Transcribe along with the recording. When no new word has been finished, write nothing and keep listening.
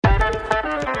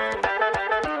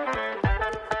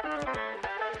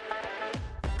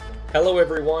Hello,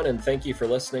 everyone, and thank you for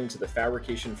listening to the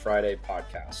Fabrication Friday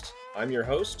podcast. I'm your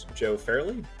host, Joe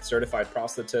Fairley, certified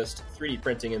prosthetist, 3D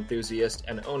printing enthusiast,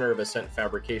 and owner of Ascent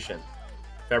Fabrication.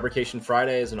 Fabrication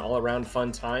Friday is an all-around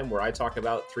fun time where I talk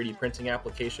about 3D printing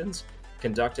applications,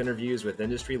 conduct interviews with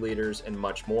industry leaders, and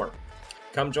much more.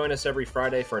 Come join us every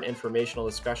Friday for an informational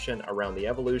discussion around the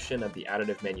evolution of the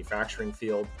additive manufacturing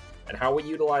field and how we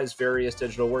utilize various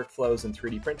digital workflows and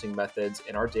 3D printing methods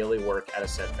in our daily work at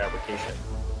Ascent Fabrication.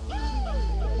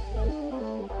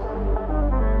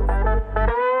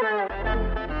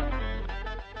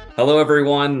 Hello,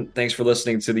 everyone. Thanks for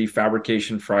listening to the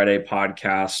Fabrication Friday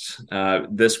podcast.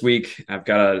 This week, I've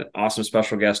got an awesome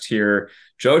special guest here,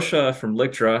 Joscha from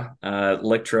Lictra.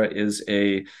 Lictra is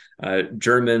a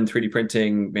German 3D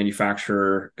printing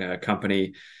manufacturer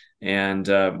company, and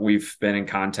we've been in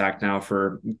contact now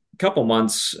for a couple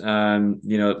months,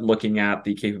 looking at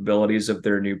the capabilities of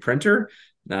their new printer,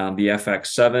 the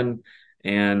FX7.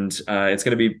 And it's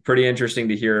going to be pretty interesting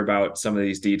to hear about some of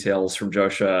these details from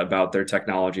Joscha about their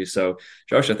technology. So,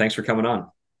 Joscha, thanks for coming on.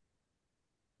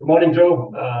 Good morning,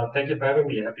 Joe. Thank you for having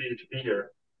me. Happy to be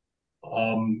here.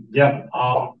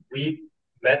 We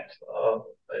met a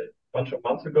bunch of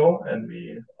months ago, and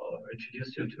we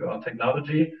introduced you to our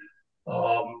technology.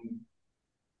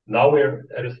 Now we're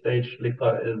at a stage.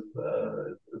 Lictra is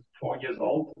 4 years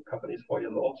old. The company is 4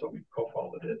 years old, so we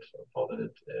founded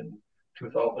it in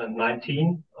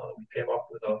 2019. We came up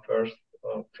with our first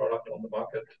product on the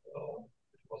market.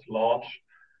 It was launched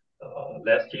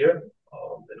last year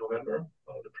in November,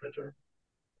 the printer,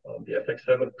 the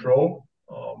FX7 Pro.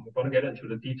 We're going to get into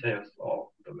the details of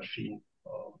the machine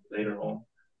later on.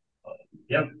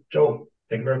 Joe,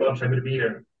 thank you very much. Happy to be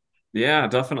here. Yeah,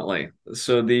 definitely.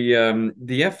 So the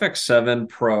FX7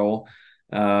 Pro,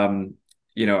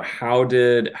 how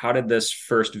did this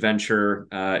first venture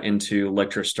into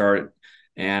Lictra start?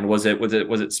 And was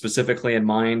it specifically in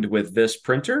mind with this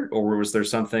printer, or was there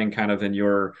something kind of in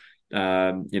your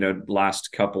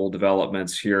last couple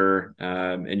developments here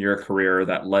in your career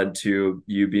that led to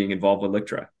you being involved with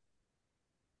Lictra?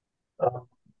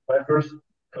 My first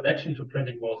connection to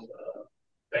printing was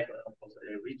back when I was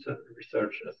a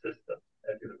research assistant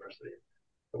at university.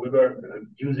 So we were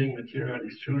using material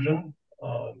extrusion.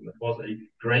 It was a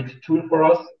great tool for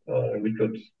us. We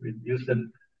used it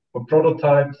for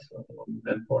prototypes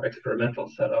and for experimental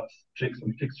setups, jigs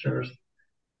and fixtures.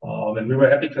 And we were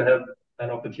happy to have an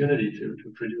opportunity to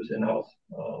produce in-house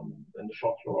in the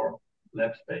shop floor,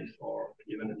 lab space, or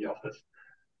even in the office.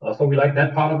 So we liked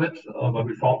that part of it, but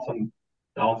we found some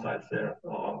downsides there.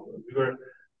 We were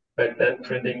back then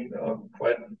printing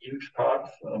quite huge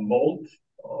parts, molds.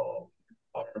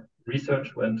 Our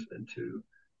research went into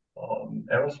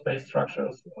aerospace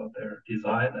structures, their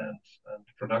design and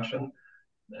production.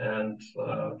 And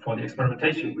for the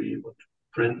experimentation, we would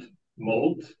print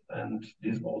molds, and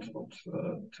these molds would,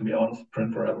 to be honest,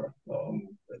 print forever.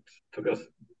 It took us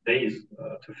days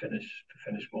to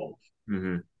finish molds.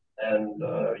 Mm-hmm. And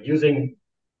using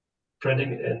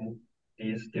printing in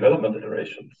these development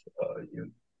iterations, you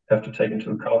have to take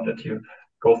into account that you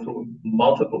go through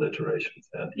multiple iterations,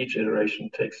 and each iteration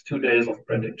takes 2 days of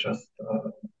printing just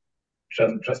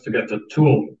to get the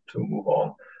tool to move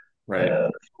on. Right.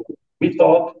 And we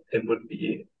thought it would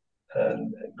be a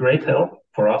great help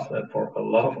for us and for a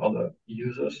lot of other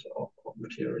users of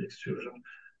material extrusion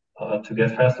to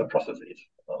get faster processes,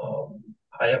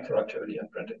 higher productivity in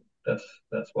printing.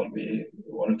 That's what we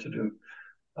wanted to do.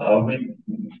 We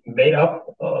made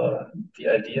up the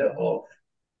idea of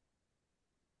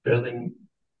building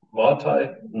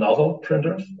multi-nozzle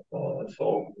printers.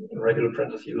 So regular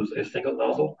printers use a single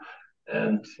nozzle.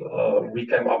 And we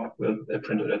came up with a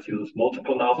printer that uses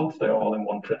multiple nozzles. They're all in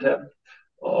one printhead.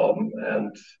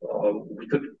 And we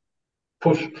could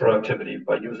push productivity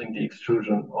by using the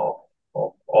extrusion of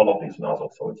all of these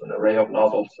nozzles. So it's an array of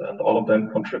nozzles, and all of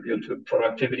them contribute to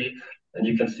productivity. And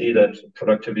you can see that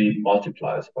productivity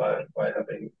multiplies by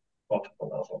having multiple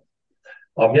nozzles.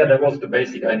 That was the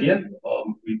basic idea.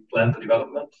 We planned the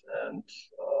development, and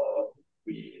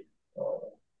we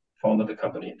founded the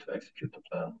company to execute the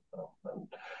plan.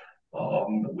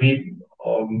 We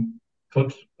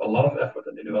put a lot of effort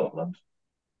in the development.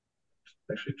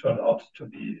 It actually turned out to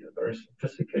be a very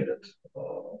sophisticated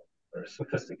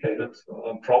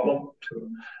problem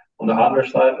on the hardware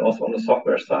side, also on the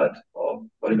software side.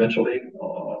 But eventually,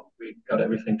 we got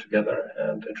everything together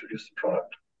and introduced the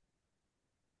product.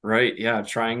 Right. Yeah.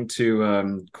 Trying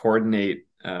to coordinate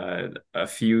a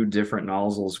few different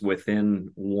nozzles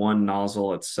within one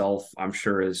nozzle itself, I'm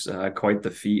sure is quite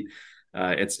the feat.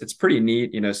 It's pretty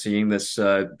neat, seeing this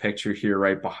picture here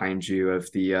right behind you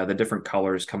of the different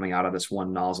colors coming out of this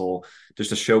one nozzle, just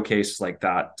to showcase like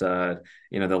that, the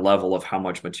level of how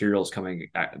much material is coming,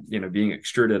 being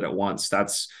extruded at once.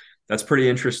 That's pretty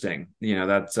interesting.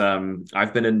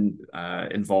 I've been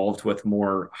involved with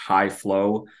more high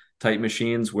flow type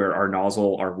machines where our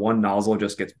one nozzle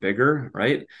just gets bigger,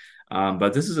 right?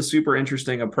 But this is a super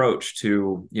interesting approach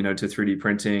to 3D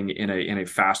printing in a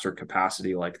faster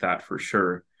capacity like that for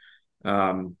sure.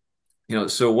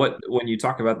 So when you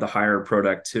talk about the higher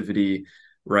productivity,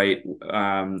 right?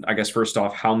 I guess first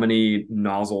off, how many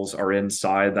nozzles are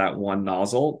inside that one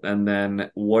nozzle, and then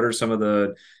what are some of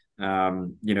the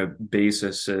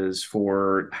basis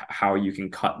for how you can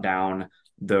cut down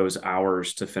those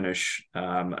hours to finish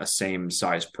a same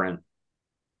size print?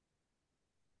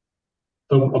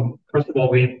 So first of all,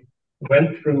 we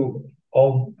went through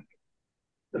all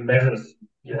the measures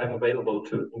you have available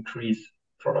to increase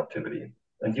productivity,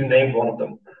 and you named one of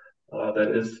them.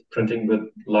 That is printing with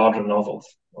larger nozzles,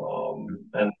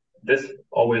 and this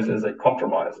always is a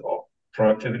compromise of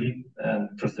productivity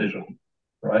and precision,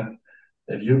 right?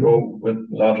 If you go with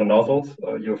larger nozzles,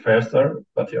 you're faster,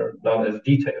 but you're not as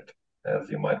detailed as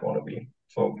you might want to be.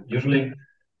 So usually,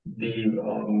 the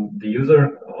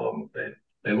user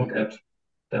they look at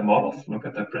their models, look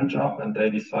at their print job, and they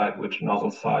decide which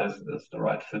nozzle size is the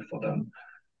right fit for them.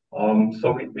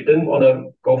 So we didn't want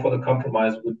to go for the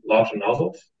compromise with larger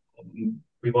nozzles.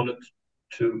 We wanted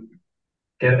to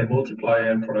get a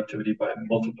multiplier in productivity by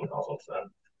multiple nozzles.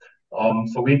 And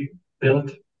so we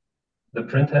built the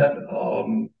printhead.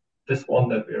 This one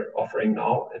that we're offering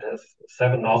now, it has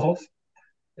 7 nozzles.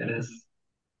 It is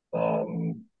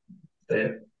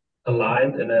they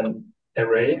aligned in an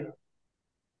array.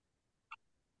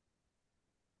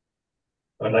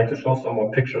 I'd like to show some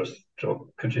more pictures.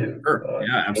 Joe, could you? Sure.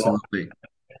 Yeah, absolutely.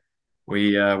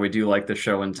 We do like the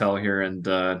show and tell here, and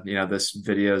this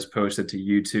video is posted to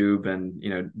YouTube,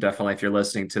 and definitely if you're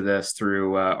listening to this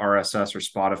through RSS or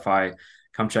Spotify,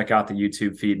 come check out the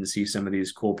YouTube feed and see some of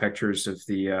these cool pictures of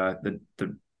the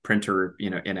printer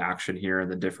in action here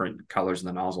and the different colors in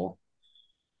the nozzle.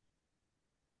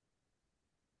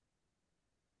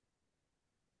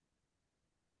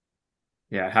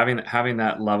 Yeah, having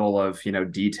that level of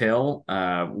detail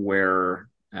where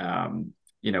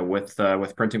with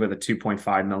printing with a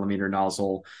 2.5 millimeter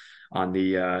nozzle on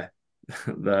the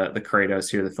the Kratos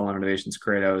here, the Film Innovations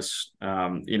Kratos.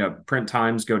 Print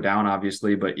times go down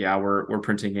obviously, but yeah, we're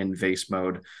printing in vase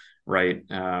mode, right?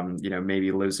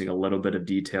 Maybe losing a little bit of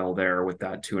detail there with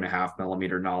that 2.5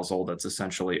 millimeter nozzle that's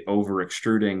essentially over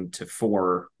extruding to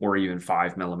 4 or even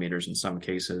 5 millimeters in some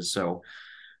cases. So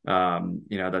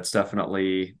that's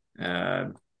definitely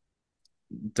a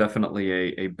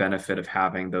benefit of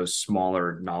having those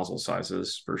smaller nozzle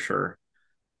sizes for sure.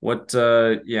 Once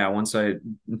I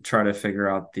try to figure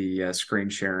out the screen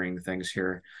sharing things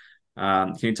here,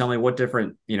 can you tell me what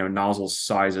different nozzle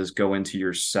sizes go into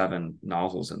your 7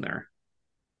 nozzles in there?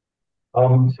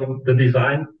 So the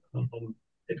design,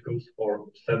 it goes for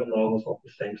 7 nozzles of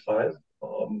the same size,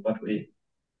 but we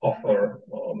offer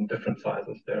different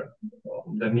sizes there.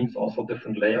 That means also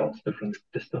different layouts, different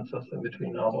distances in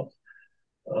between nozzles.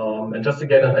 And just to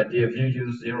get an idea, if you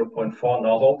use 0.4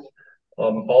 nozzles,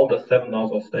 all the 7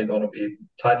 nozzles, they're going to be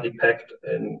tightly packed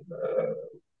in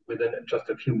within just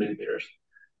a few millimeters.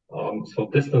 So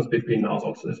distance between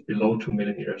nozzles is below 2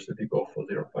 millimeters if you go for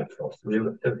 0.4. So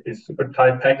you have a super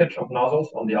tight package of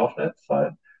nozzles on the outlet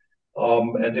side.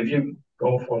 And if you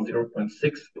go for 0.6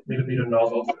 millimeter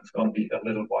nozzles, it's going to be a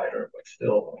little wider, but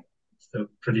still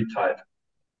pretty tight.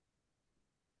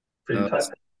 Pretty tight.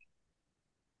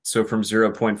 So from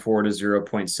 0.4 to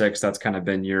 0.6, that's kind of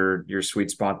been your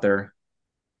sweet spot there.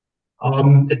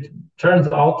 It turns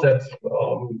out that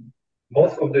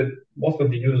most of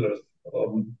the users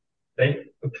they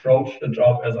approach the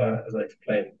job as I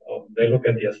explained. They look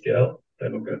at the STL, they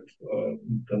look at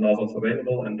the nozzles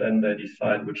available, and then they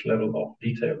decide which level of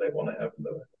detail they want to have in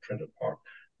the printed part.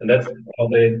 And that's how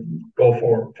they go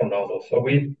for nozzles. So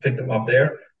we pick them up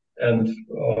there and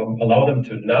allow them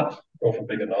to not go for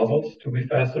bigger nozzles to be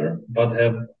faster, but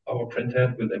have our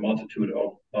printhead with a multitude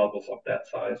of nozzles of that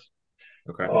size.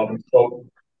 Okay.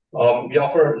 We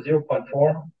offer 0.4,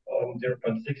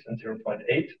 0.6, and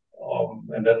 0.8,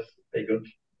 and that's a good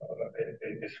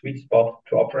a sweet spot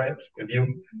to operate. If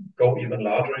you go even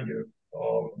larger,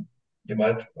 you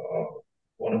might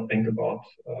want to think about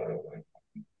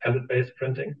pellet-based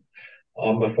printing.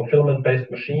 But for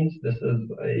filament-based machines, this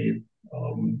is a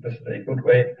good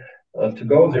way to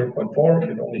go. 0.4,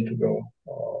 you don't need to go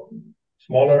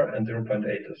smaller, and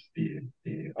 0.8 is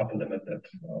the upper limit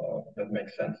that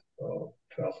makes sense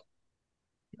to us.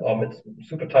 It's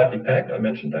super tightly packed. I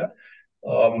mentioned that.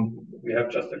 We have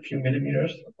just a few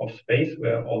millimeters of space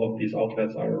where all of these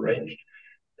outlets are arranged.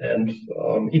 And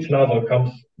each nozzle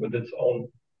comes with its own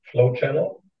flow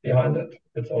channel behind it,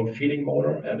 its own feeding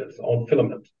motor, and its own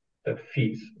filament that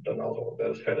feeds the nozzle,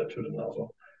 that is fed into the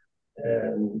nozzle.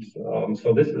 And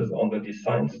so this is on the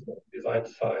design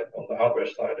side. On the hardware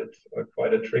side, it's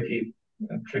quite a tricky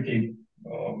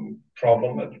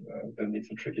problem that needs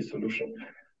a tricky solution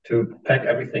to pack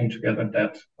everything together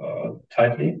that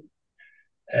tightly.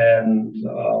 And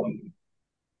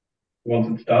once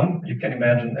it's done, you can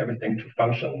imagine everything to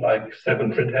function like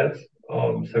 7 print heads,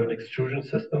 7 extrusion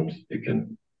systems. You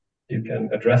can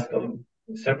address them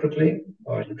separately,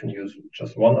 or you can use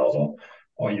just one nozzle,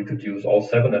 or you could use all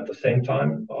 7 at the same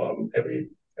time. Every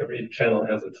channel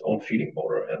has its own feeding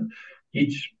motor, and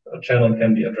each channel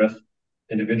can be addressed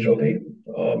individually,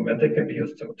 and they can be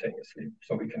used simultaneously.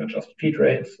 So we can adjust feed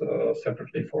rates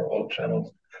separately for all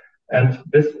channels. And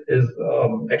this is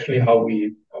actually how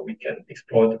we can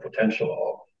exploit the potential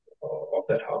of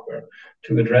that hardware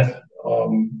to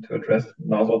address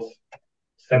nozzles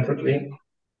separately.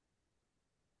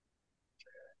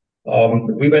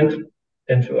 We went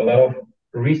into a lot of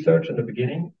research in the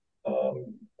beginning of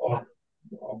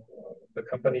the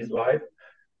company's life,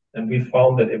 and we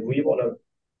found that if we want to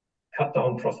cut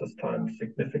down process time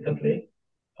significantly,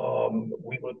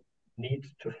 we would need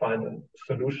to find a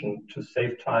solution to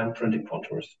save time printing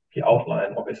contours, the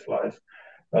outline of a slice,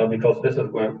 because this is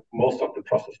where most of the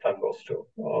process time goes to.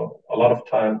 A lot of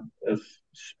time is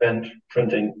spent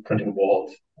printing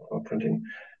walls, printing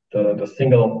the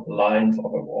single lines of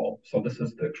a wall. So this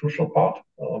is the crucial part.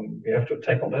 We have to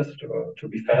tackle this to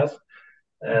be fast.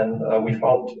 And we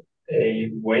found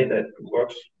a way that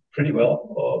works pretty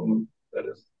well. That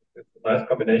is a nice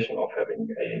combination of having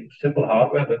a simple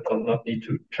hardware that does not need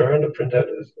to turn. The printhead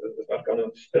is not going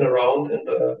to spin around in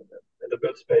the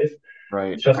build space.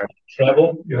 Right. It's just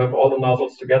travel. You have all the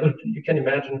nozzles together. You can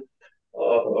imagine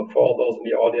for all those in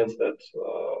the audience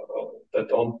that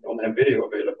don't have video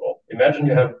available. Imagine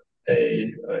you have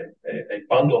a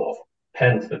bundle of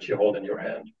pens that you hold in your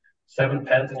hand. 7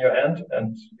 pens in your hand,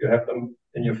 and you have them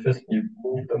in your fist. And you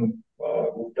move them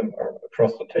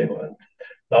across the table, and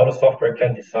now the software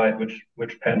can decide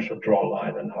which pen should draw a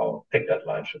line and how thick that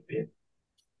line should be.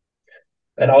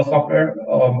 And our software,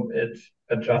 it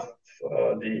adjusts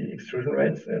the extrusion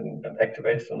rates and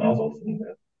activates the nozzles in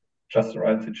just the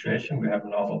right situation. We have a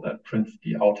nozzle that prints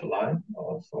the outer line,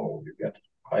 so you get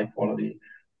high quality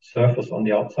surface on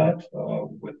the outside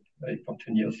with a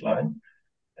continuous line.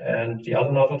 And the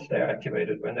other nozzles, they are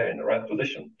activated when they're in the right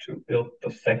position to build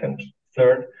the second,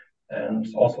 third, and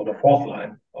also the fourth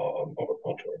line of a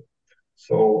contour.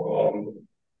 So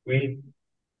we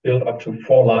build up to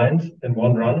 4 lines in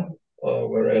one run,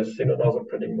 whereas single nozzle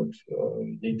printing would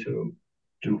need to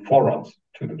do 4 runs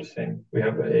to do the same. We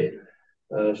have a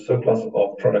surplus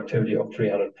of productivity of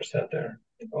 300% there.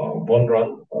 One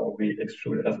run, we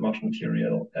extrude as much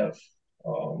material as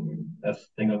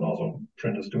single nozzle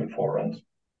printers do in 4 runs.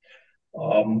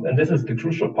 And this is the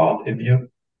crucial part. If you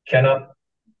cannot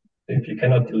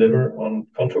deliver on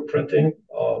contour printing,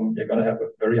 you're going to have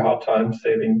a very hard time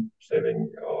saving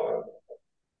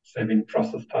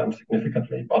process time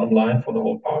significantly. Bottom line for the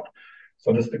whole part.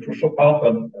 So this is the crucial part.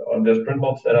 But there's print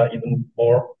modes that are even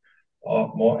more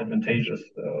advantageous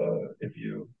if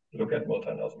you look at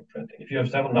multi-nozzle printing. If you have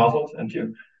 7 nozzles and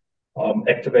you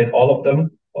activate all of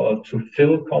them to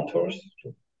fill contours,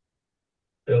 to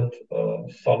build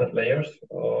solid layers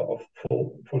of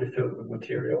fully filled with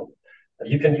material,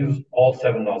 you can use all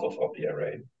 7 nozzles of the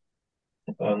array.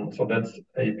 So that's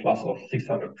a plus of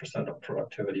 600% of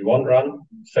productivity. One run,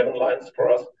 7 lines for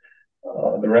us.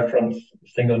 The reference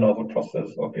single nozzle process,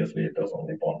 obviously, it does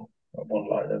only one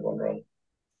line and 1 run.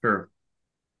 Sure.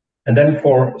 And then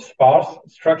for sparse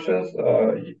structures,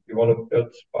 you want to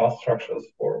build sparse structures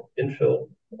for infill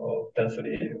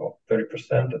density of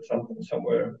 30%. That's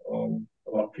somewhere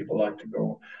a lot of people like to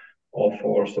go. Or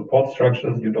for support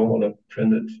structures, you don't want to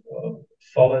print it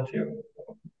solid. You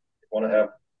want to have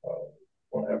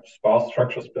sparse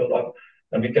structures built up,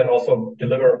 and we can also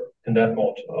deliver in that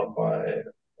mode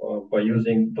by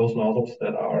using those nozzles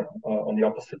that are on the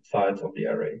opposite sides of the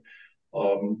array.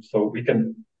 So we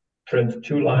can print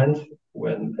 2 lines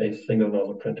when a single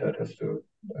nozzle printhead has to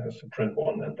print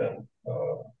 1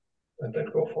 and then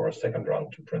go for a second run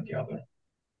to print the other.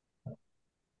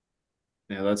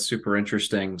 Yeah, that's super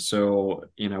interesting. So,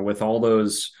 with all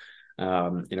those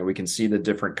We can see the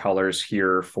different colors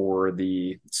here for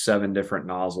the 7 different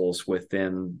nozzles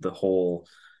within the whole,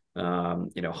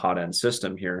 hot end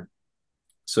system here.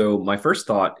 So my first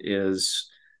thought is,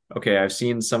 okay, I've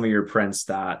seen some of your prints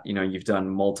that, you've done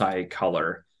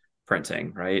multi-color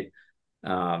printing, right?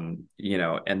 And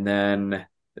then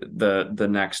the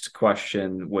next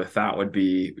question with that would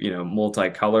be,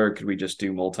 multicolor, could we just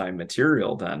do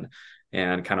multi-material then?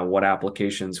 And kind of what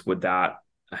applications would that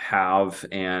have,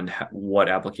 and what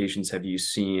applications have you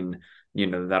seen,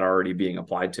 that are already being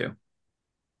applied to?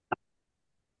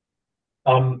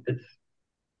 It's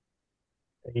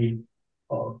a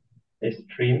a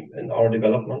stream in our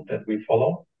development that we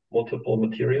follow multiple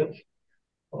materials.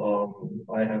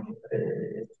 I have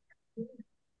an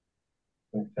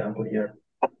example here.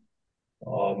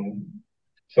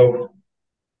 So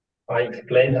I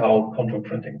explained how contour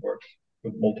printing works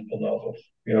with multiple nozzles.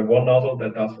 We have one nozzle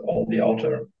that does all the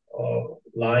outer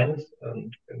lines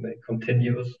and they prints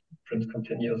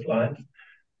continuous lines.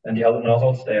 And the other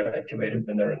nozzles, they are activated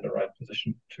when they're in the right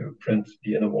position to print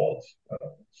the inner walls,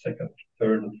 second,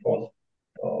 third, and fourth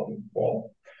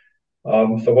wall.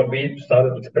 So what we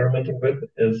started experimenting with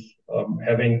is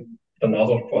having the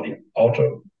nozzle for the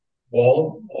outer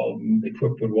wall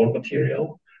equipped with one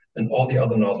material, and all the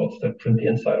other nozzles that print the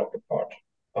inside of the part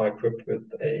are equipped with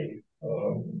a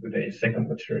second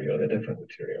material, a different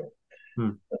material.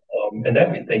 And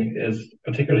that we think is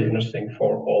particularly interesting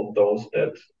for all those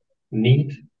that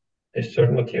need a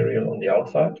certain material on the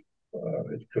outside.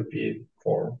 It could be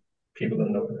for people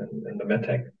in the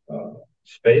medtech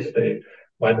space. They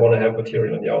might want to have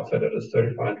material on the outside that is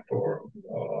certified for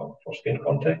skin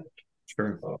contact.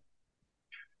 Sure.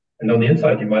 And on the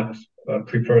inside, you might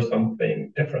prefer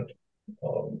something different.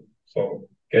 So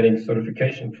getting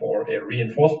certification for a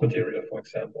reinforced material, for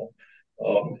example,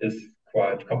 is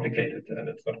quite complicated, and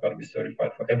it's not going to be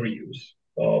certified for every use.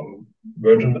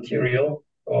 Virgin material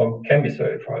can be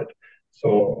certified.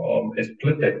 So a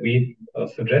split that we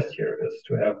suggest here is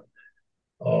to have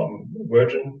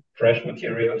virgin, fresh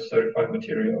material, certified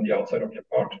material on the outside of your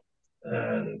part,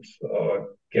 and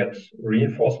get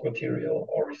reinforced material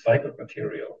or recycled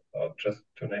material, just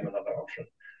to name another option,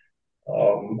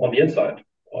 on the inside.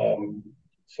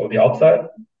 So the outside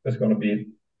is going to be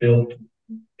built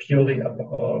purely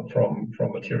from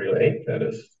material A, that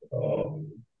is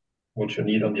what you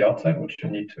need on the outside, what you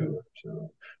need to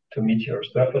meet your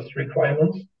surface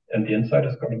requirements, and the inside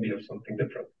is going to be of something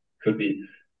different. Could be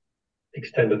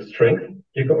extended strength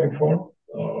you're going for.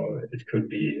 It could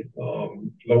be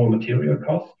lower material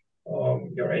cost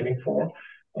you're aiming for.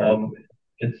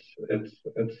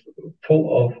 It's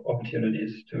full of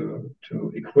opportunities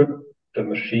to equip the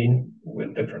machine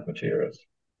with different materials.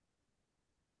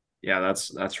 Yeah,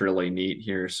 that's really neat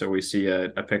here. So we see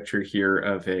a picture here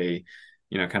of a,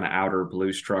 kind of outer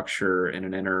blue structure and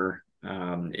an inner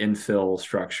infill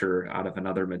structure out of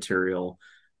another material.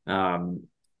 I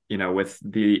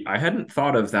hadn't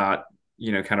thought of that,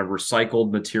 kind of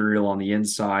recycled material on the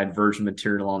inside, virgin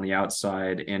material on the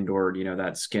outside, and or,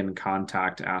 that skin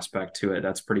contact aspect to it.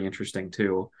 That's pretty interesting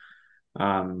too.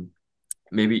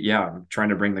 Maybe, yeah, trying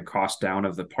to bring the cost down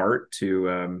of the part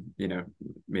to,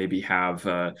 maybe have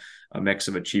a mix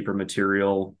of a cheaper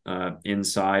material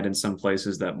inside in some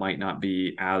places that might not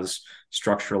be as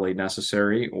structurally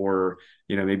necessary, or,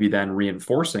 maybe then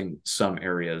reinforcing some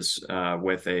areas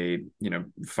with a,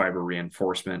 fiber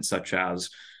reinforcement, such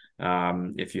as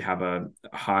if you have a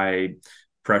high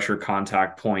pressure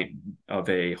contact point of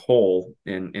a hole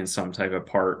in some type of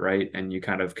part, right? And you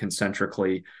kind of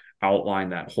concentrically outline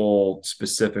that hole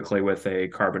specifically with a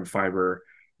carbon fiber,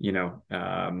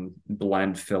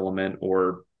 blend filament,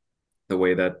 or the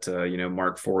way that,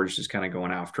 Mark Forged is kind of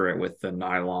going after it with the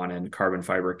nylon and carbon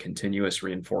fiber continuous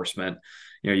reinforcement.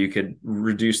 You could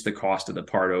reduce the cost of the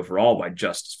part overall by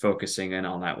just focusing in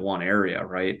on that one area,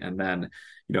 right? And then,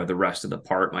 the rest of the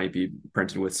part might be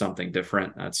printed with something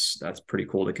different. That's pretty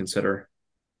cool to consider.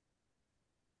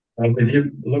 If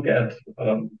you look at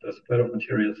the split of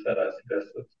materials that I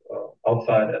suggested,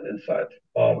 outside and inside,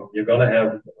 you're going to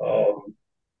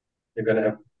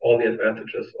have all the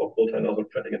advantages of multi-nozzle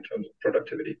printing in terms of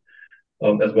productivity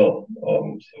as well.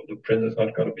 So the print is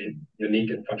not going to be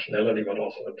unique in functionality, but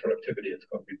also in productivity, it's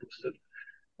going to be boosted.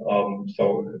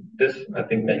 So this, I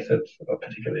think, makes it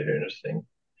particularly interesting.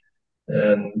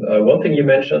 And one thing you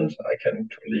mentioned, I can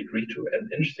totally agree to. An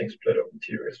interesting split of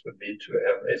materials would be to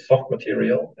have a soft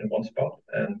material in one spot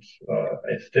and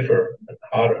a stiffer and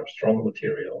harder, stronger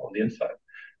material on the inside.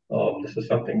 This is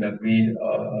something that we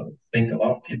think a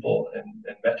lot of people in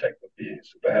medtech would be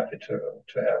super happy to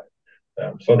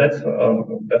have. So that's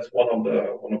one of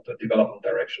the development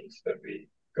directions that we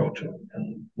go to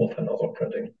in multi-nozzle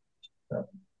printing.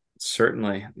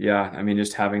 Certainly. Yeah. I mean,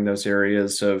 just having those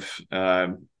areas of,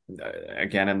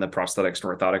 again, in the prosthetics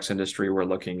and orthotics industry, we're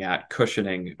looking at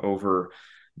cushioning over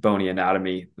bony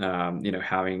anatomy,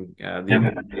 having the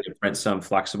ability to print some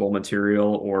flexible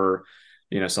material or,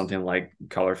 something like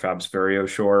ColorFab's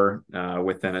VarioSure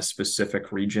within a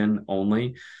specific region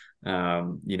only,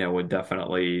 would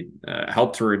definitely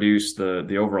help to reduce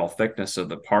the overall thickness of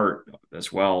the part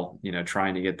as well,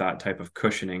 trying to get that type of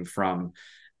cushioning from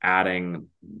adding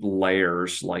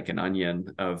layers like an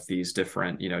onion of these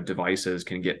different devices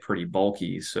can get pretty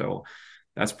bulky, so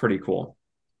that's pretty cool.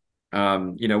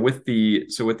 With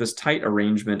this tight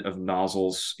arrangement of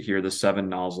nozzles here, the 7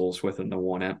 nozzles within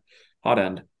the hot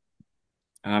end,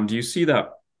 do you see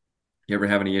that you ever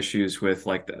have any issues with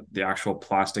like the actual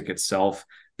plastic itself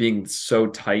being so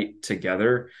tight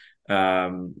together?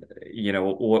 What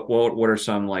are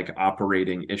some like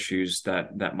operating issues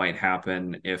that might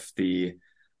happen if the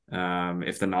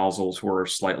nozzles were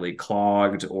slightly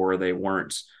clogged or they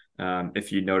weren't,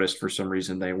 if you noticed for some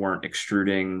reason they weren't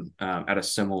extruding at a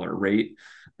similar rate?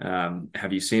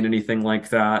 Have you seen anything like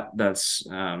that? That's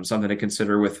something to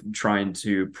consider with trying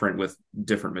to print with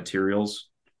different materials.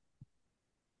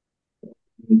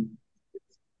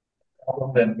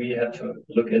 All that we had to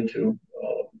look into,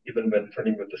 even when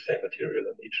printing with the same material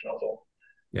in each nozzle.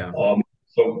 Yeah.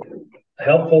 So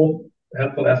helpful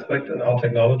aspect in our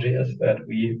technology is that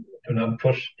we do not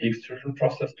push the extrusion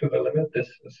process to the limit. This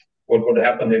is what would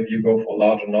happen if you go for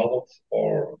larger nozzles,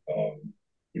 or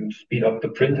you speed up the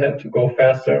print head to go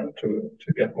faster to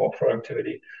get more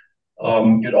productivity.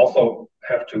 You'd also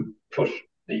have to push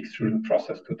the extrusion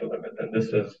process to the limit, and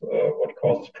this is what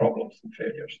causes problems and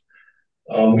failures.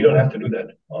 We don't have to do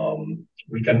that.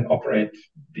 We can operate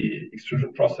the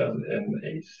extrusion process in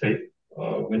a safe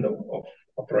window of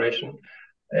operation,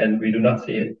 and we do not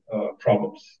see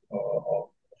problems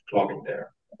of clogging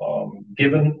there,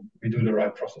 given we do the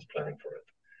right process planning for it.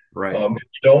 Right. If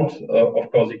you don't,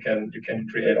 of course, you can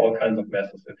create all kinds of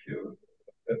messes if you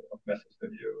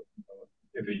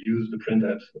use the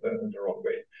printhead the wrong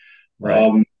way.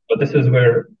 Right. But this is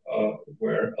where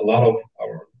a lot of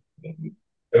our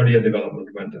earlier development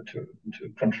went into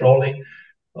controlling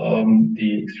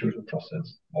the extrusion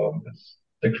process. That's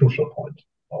the crucial point.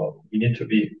 We need to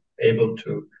be able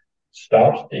to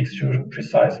start the extrusion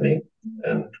precisely,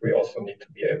 and we also need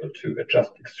to be able to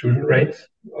adjust extrusion rates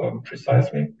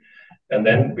precisely. And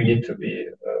then we need to be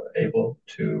able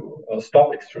to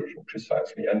stop extrusion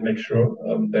precisely and make sure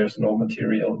there's no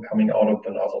material coming out of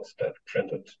the nozzles that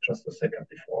printed just a second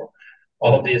before.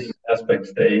 All of these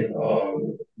aspects, they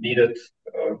needed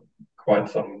quite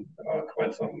some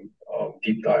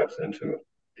deep dives into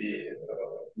the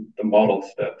models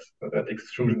that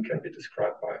extrusion can be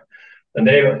described by. And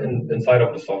they are inside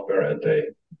of the software, and they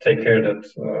take care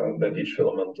that each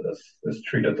filament is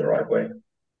treated the right way.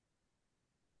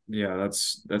 Yeah,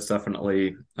 that's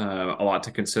definitely a lot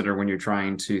to consider when you're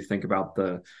trying to think about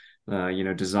the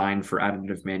design for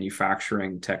additive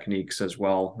manufacturing techniques as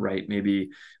well, right? Maybe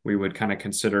we would kind of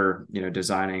consider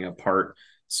designing a part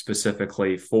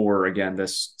specifically for, again,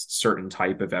 this certain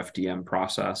type of FDM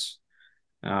process.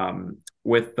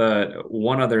 With the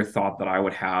one other thought that I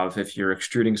would have, if you're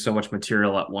extruding so much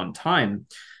material at one time,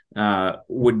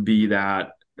 would be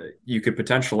that you could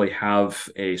potentially have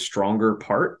a stronger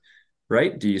part,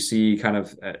 right? Do you see kind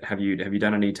of have you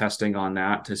done any testing on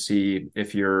that to see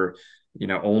if you're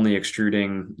only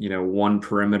extruding one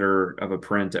perimeter of a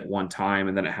print at one time,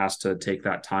 and then it has to take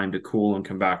that time to cool and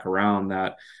come back around,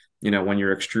 that when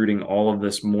you're extruding all of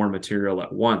this more material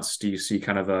at once, do you see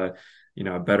kind of a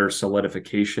better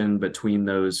solidification between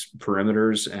those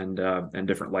perimeters and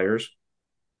different layers?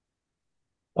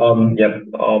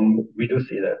 We do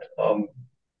see that.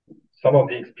 Some of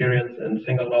the experience in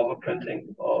single nozzle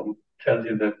printing tells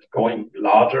you that going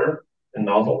larger in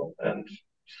nozzle and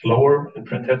slower in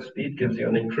print head speed gives you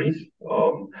an increase.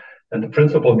 And the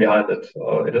principle behind it,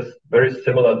 it is very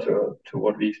similar to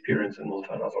what we experience in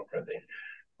multi-nozzle printing.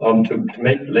 To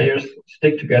make layers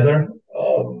stick together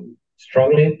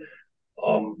strongly,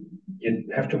 you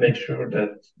have to make sure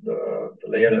that the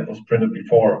layer that was printed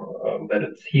before, that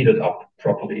it's heated up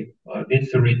properly. It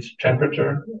needs to reach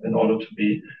temperature in order to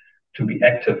be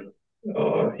active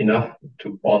enough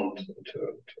to bond, to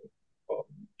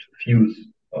fuse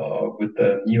with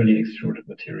the newly extruded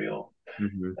material.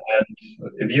 Mm-hmm.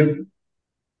 And if you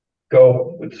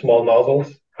go with small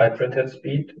nozzles, high print head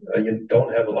speed, you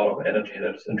don't have a lot of energy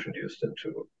that is introduced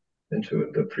into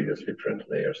the previously printed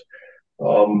layers.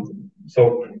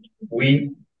 So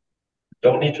we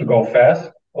don't need to go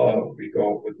fast. We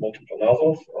go with multiple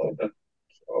nozzles. That's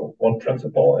one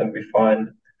principle, and we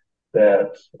find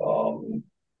that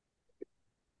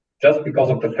just because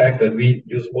of the fact that we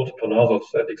use multiple nozzles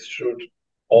that extrude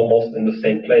almost in the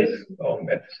same place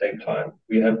at the same time,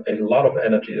 we have a lot of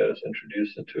energy that is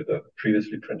introduced into the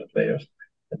previously printed layers.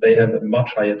 And they have a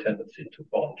much higher tendency to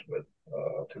bond with,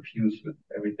 to fuse with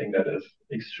everything that is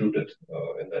extruded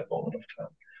in that moment of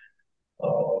time.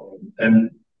 And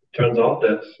it turns out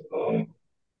that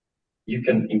you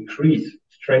can increase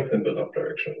strength in build-up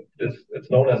direction.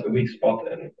 It's known as the weak spot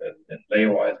in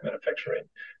layer-wise manufacturing.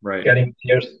 Right. Getting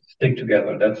layers stick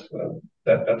together,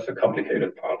 that's a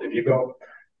complicated part. If you go,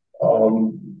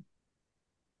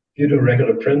 if you do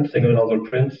regular print, single nozzle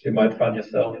prints, you might find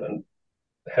yourself in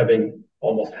having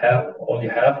only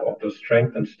half of the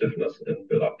strength and stiffness in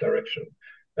build-up direction,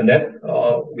 and that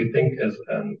we think is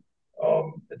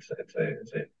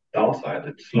it's a downside.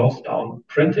 It slows down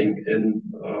printing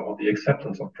or the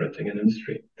acceptance of printing in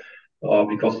industry,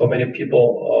 because so many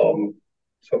people,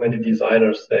 so many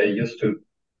designers, they're used to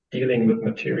dealing with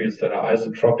materials that are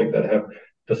isotropic, that have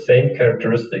the same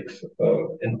characteristics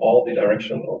in all the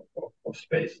direction of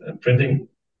space, and printing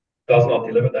does not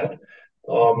deliver that.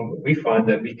 We find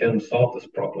that we can solve this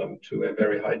problem to a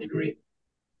very high degree.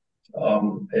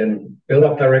 In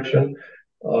build-up direction,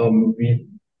 we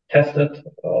tested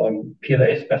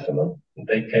PLA specimen.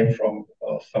 They came from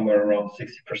somewhere around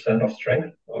 60% of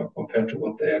strength compared to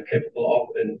what they are capable of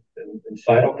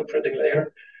inside of the printing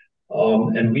layer.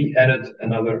 And we added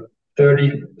another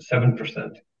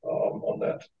 37% on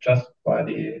that just by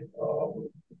the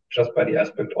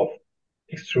aspect of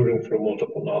extruding through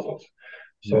multiple nozzles.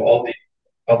 So all the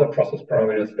other process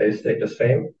parameters, they stay the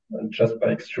same, and just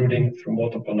by extruding through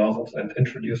multiple nozzles and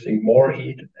introducing more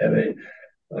heat at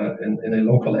in a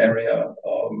local area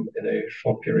in a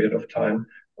short period of time,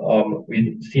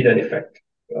 we see that effect.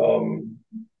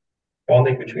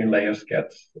 Bonding between layers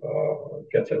gets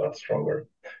a lot stronger,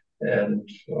 and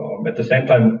at the same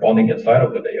time, bonding inside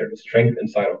of the layer, the strength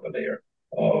inside of the layer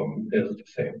is the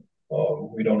same.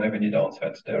 We don't have any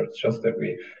downsides there. It's just that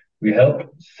we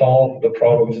help solve the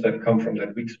problems that come from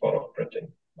that weak spot of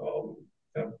printing.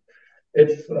 Yeah.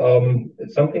 It's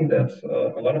something that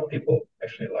a lot of people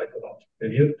actually like a lot.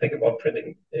 If you think about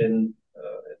printing in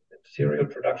serial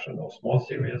production or small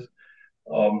series,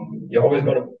 you're always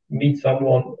going to meet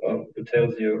someone who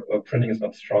tells you printing is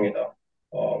not strong enough.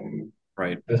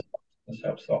 Right. This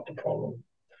helps solve the problem.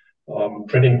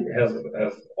 Printing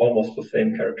has almost the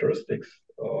same characteristics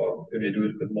if you do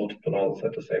it with multiple nozzles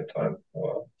at the same time.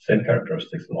 Same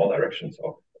characteristics in all directions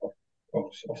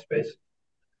of space.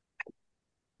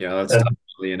 Yeah, that's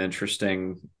definitely an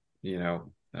interesting,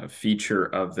 feature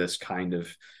of this kind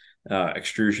of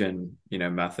extrusion,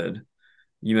 method.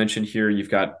 You mentioned here you've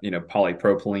got,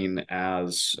 polypropylene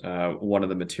as one of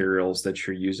the materials that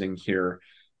you're using here.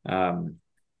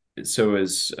 So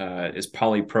is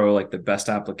polypro like the best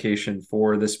application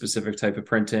for this specific type of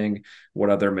printing? What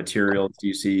other materials do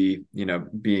you see,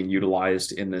 being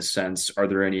utilized in this sense? Are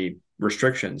there any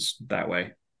restrictions that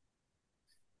way?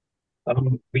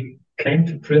 We came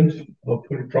to print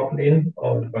polypropylene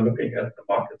by looking at the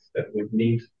markets that would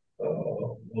need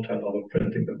multi-nozzle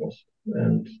printing the most,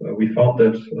 and we found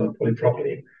that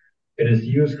polypropylene, it is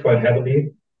used quite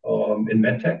heavily in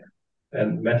medtech,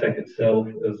 and medtech itself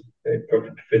is a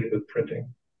perfect fit with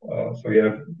printing. So you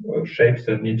have shapes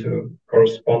that need to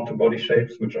correspond to body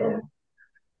shapes, which are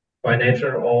by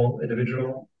nature all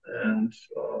individual, and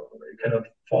you cannot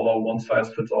follow one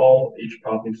size fits all. Each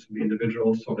part needs to be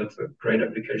individual, so that's a great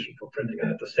application for printing.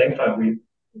 And at the same time, we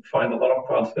find a lot of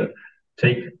parts that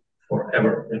take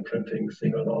forever in printing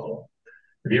single nozzle.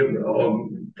 If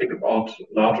you think about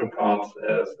larger parts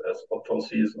as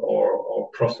orthoses or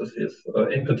prostheses,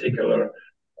 in particular,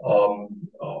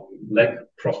 leg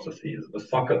prostheses, the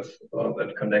sockets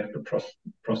that connect the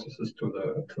prostheses to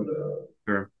the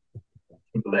Sure.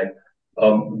 leg.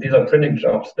 These are printing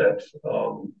jobs that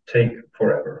take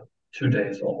forever, 2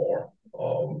 days or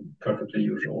more, perfectly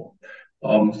usual.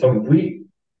 So we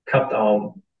cut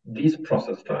down these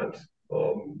process times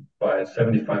by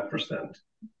 75%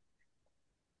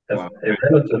 as Wow.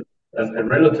 a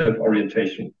relative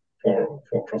orientation for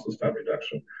process time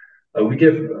reduction. We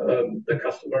give the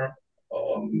customer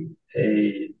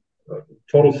a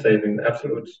total saving,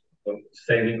 absolute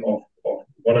saving of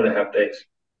 1.5 days.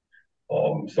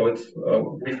 So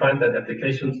we find that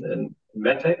applications in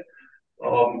medtech,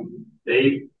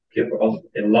 they give us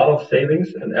a lot of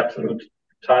savings and absolute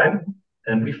time,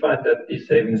 and we find that these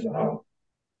savings are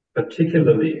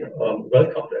particularly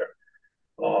welcome there,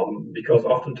 because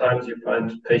oftentimes you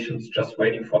find patients just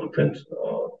waiting for the print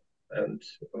And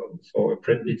so a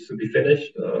print needs to be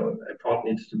finished, a part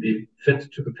needs to be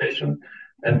fit to the patient.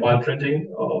 And while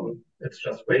printing, it's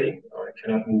just waiting. I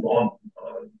cannot move on.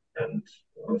 And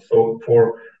so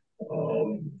for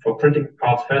printing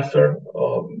parts faster,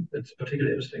 it's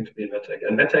particularly interesting to be in medtech.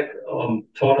 And medtech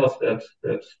taught us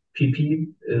that PP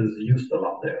is used a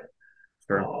lot there.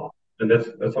 Sure. And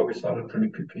that's how we started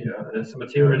printing PP. And it's a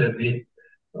material that we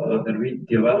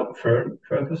develop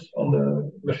furthest on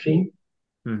the machine.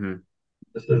 Mm-hmm.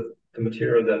 This is the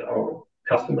material that our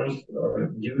customers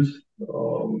use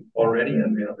already,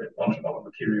 and we have a bunch of other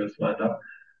materials lined up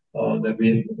that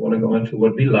we want to go into.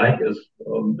 What we like is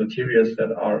materials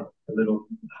that are a little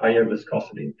higher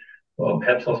viscosity,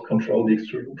 helps us control the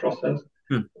extrusion process.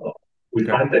 Hmm. We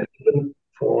Okay. find that even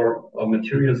for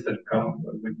materials that come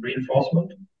with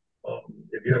reinforcement,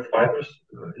 if you have fibers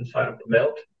inside of the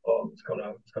melt, it's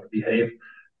gonna behave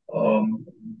um,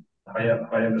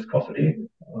 higher viscosity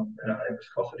and a higher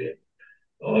viscosity.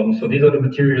 So these are the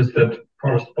materials that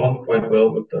correspond quite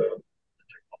well with the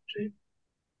technology.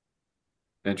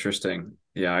 Interesting.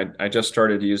 Yeah, I just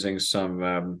started using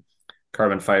some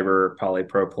carbon fiber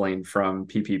polypropylene from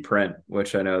PP Print,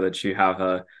 which I know that you have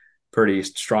a pretty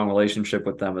strong relationship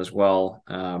with them as well.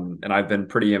 And I've been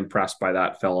pretty impressed by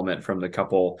that filament from the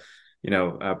couple,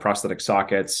 prosthetic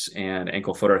sockets and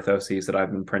ankle foot orthoses that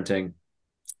I've been printing.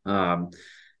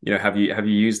 Have you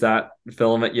used that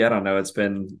filament yet? I know it's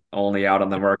been only out on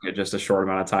the market just a short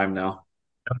amount of time now.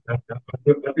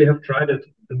 But we have tried it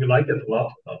and we like it a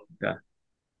lot. Yeah.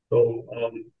 So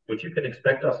what you can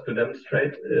expect us to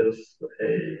demonstrate is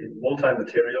a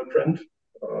multi-material print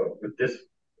with this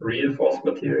reinforced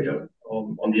material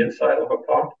on the inside of a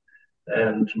part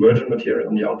and virgin material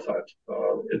on the outside.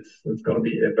 It's going to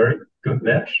be a very good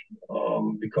match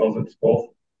because it's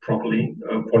both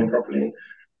polypropylene,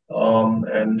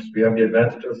 and we have the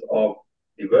advantages of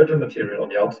the virgin material on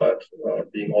the outside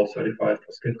being all certified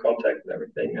for skin contact and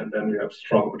everything, and then you have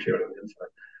strong material on the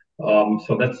inside.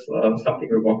 So that's something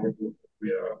we are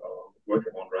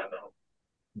working on right now.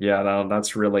 Yeah,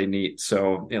 that's really neat.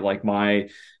 So, like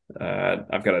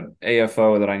I've got an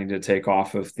AFO that I need to take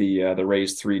off of the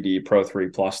Raise 3D Pro 3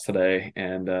 Plus today,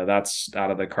 and that's out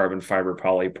of the carbon fiber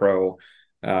poly pro,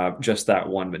 just that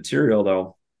one material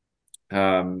though.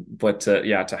 But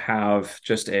yeah, to have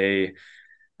just a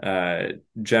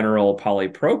general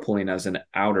polypropylene as an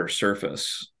outer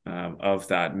surface of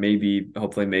that, maybe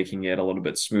hopefully making it a little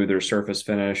bit smoother surface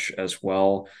finish as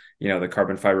well. The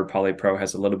carbon fiber polypro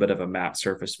has a little bit of a matte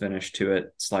surface finish to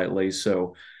it slightly.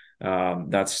 So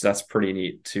that's pretty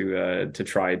neat to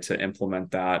try to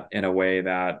implement that in a way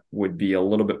that would be a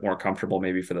little bit more comfortable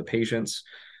maybe for the patients.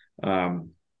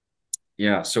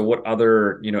 Yeah. So what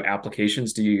other,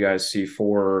 applications do you guys see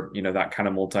for, that kind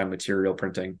of multi-material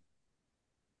printing?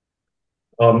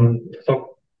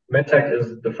 So MedTech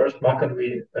is the first market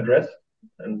we addressed,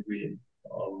 and we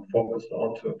focused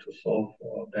on to solve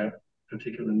their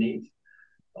particular needs.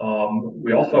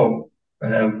 We also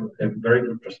have a very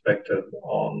good perspective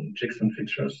on jigs and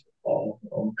fixtures, all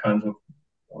kinds of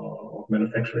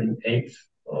manufacturing aids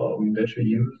that you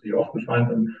use. You often find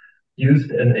them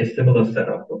used in a similar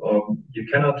setup. You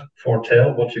cannot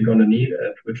foretell what you're going to need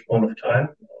at which point of time.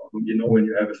 When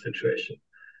you have a situation.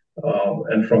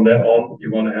 And from then on,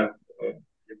 you want to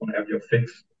have your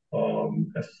fix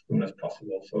as soon as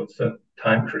possible. So it's a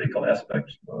time critical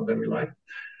aspect that we like,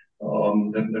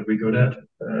 that we're good at.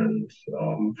 And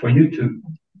for you to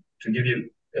give you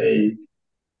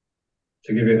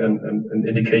an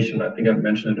indication, I think I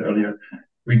mentioned it earlier.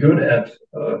 We're good at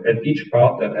each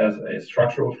part that has a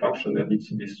structural function that needs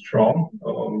to be strong.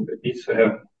 It needs to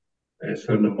have a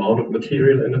certain amount of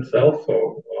material in itself.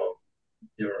 So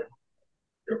you're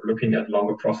looking at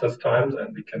longer process times,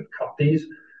 and we can cut these.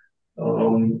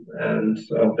 And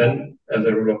then, as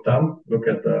a rule of thumb, look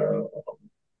at the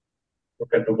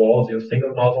walls your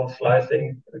single nozzle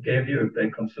slicing gave you. If they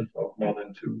consist of more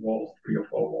than two walls, 3 or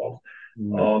 4 walls,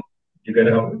 you're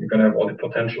gonna have all the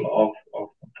potential of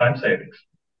time savings.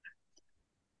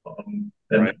 And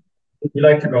Right. we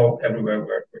like to go everywhere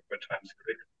where time is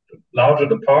critical. The larger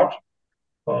the part,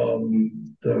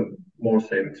 the more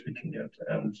savings we can get.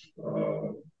 And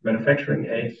manufacturing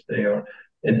aids, they are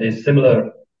in a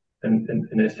similar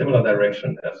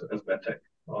direction as medtech.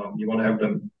 You want to have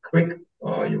them quick.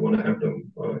 You want to have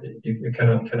them. You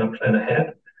cannot plan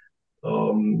ahead.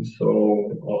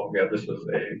 Yeah, this is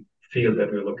a field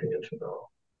that we're looking into now.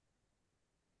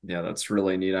 Yeah, that's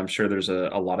really neat. I'm sure there's a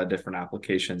lot of different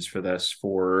applications for this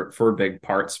for big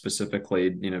parts specifically,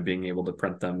 being able to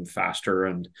print them faster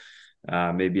and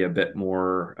maybe a bit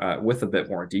more with a bit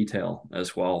more detail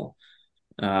as well.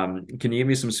 Can you give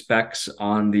me some specs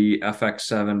on the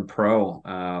FX7 Pro?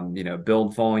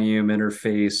 Build volume,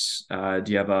 interface.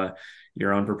 Do you have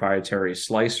your own proprietary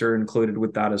slicer included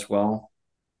with that as well?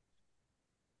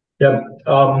 Yeah.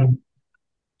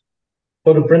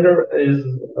 So the printer is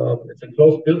it's a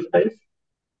closed build space,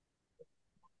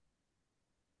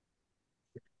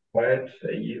 quite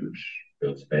a huge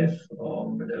build space.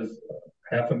 It is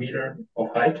half a meter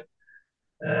of height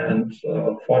and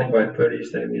 40 by 30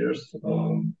 centimeters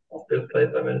of build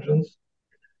plate dimensions.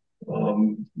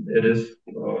 It is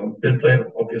build plate,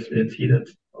 obviously it's heated.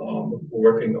 We're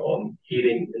working on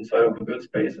heating inside of the build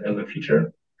space as a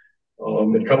feature.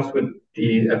 It comes with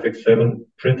the FX7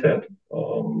 printhead.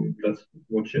 That's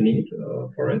what you need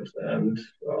for it. And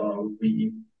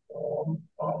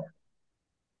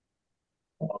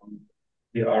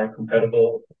we are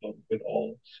compatible with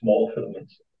all small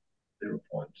filaments,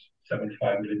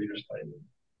 0.75 millimeters diameter.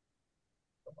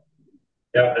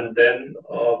 Yeah, and then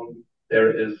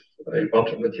there is a bunch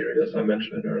of materials I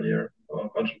mentioned earlier, a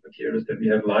bunch of materials that we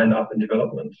have lined up in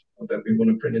development that we want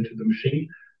to bring into the machine.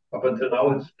 Up until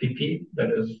now, it's PP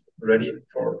that is ready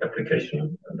for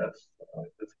application, and that's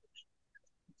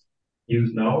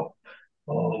used now.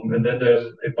 And then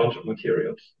there's a bunch of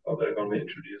materials that are going to be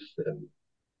introduced in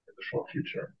the short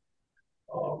future.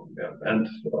 Yeah, and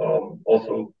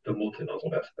also the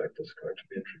multi-nozzle aspect is going to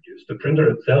be introduced. The printer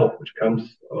itself, which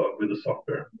comes with the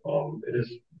software, it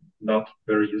is not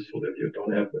very useful if you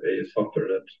don't have a software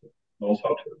that knows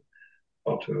how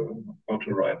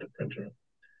to write the printer.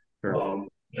 Sure.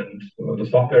 And the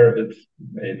software, it's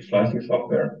a slicing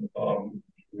software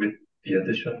with the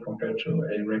addition compared to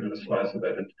a regular slicer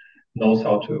that it knows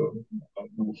how to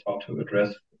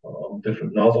address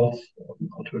different nozzles,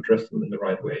 how to address them in the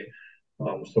right way.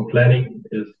 So planning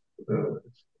is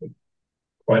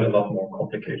quite a lot more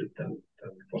complicated than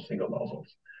for single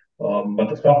nozzles. But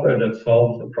the software that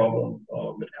solves the problem,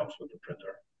 it comes with the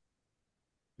printer.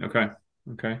 Okay.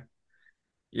 Okay.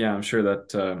 Yeah, I'm sure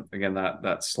that again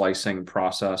that slicing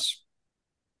process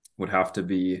would have to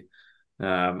be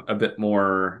a bit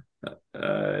more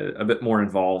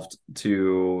involved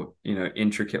to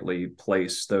intricately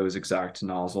place those exact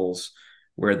nozzles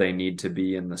where they need to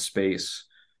be in the space.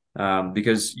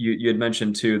 Because you had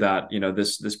mentioned too that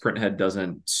this print head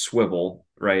doesn't swivel,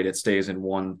 right? It stays in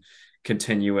one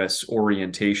continuous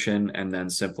orientation, and then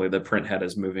simply the print head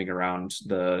is moving around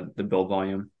the build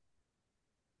volume.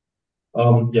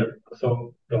 Yeah,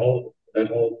 so that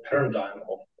whole paradigm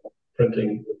of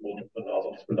printing with multiple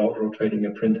nozzles without rotating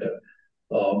a print head,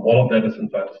 all of that is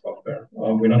inside the software.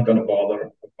 We're not going to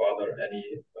bother any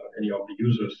of the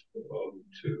users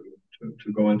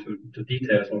to go into the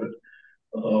details of it.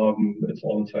 It's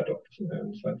all inside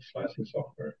the slicing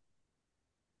software.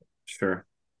 Sure.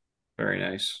 Very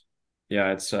nice.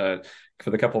 Yeah, it's for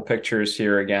the couple pictures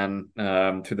here again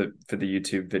through the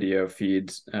YouTube video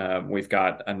feed. We've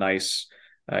got a nice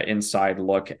inside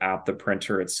look at the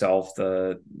printer itself,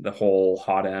 the whole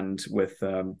hot end with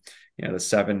the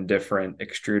 7 different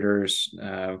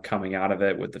extruders coming out of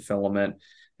it with the filament,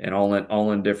 and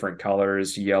all in different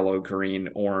colors: yellow, green,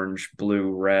 orange,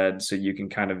 blue, red. So you can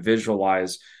kind of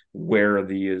visualize where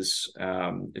these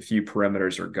few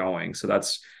perimeters are going. So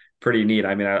that's pretty neat.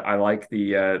 I mean, I like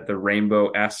the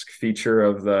rainbow-esque feature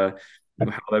of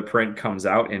how the print comes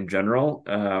out in general.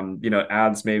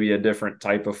 Adds maybe a different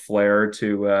type of flair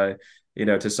to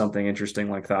something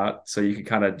interesting like that. So you can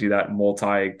kind of do that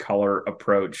multi-color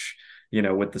approach,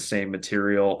 with the same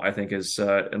material. I think is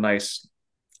a nice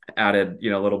added,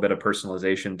 little bit of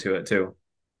personalization to it too.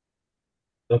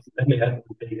 So let me add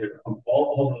one thing here.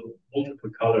 All the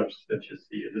multiple colors that you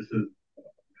see, this is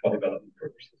for development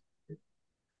purposes.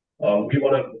 We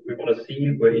want to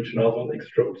see where each nozzle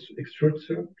extrudes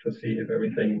to see if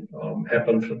everything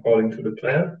happens according to the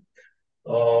plan.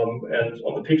 And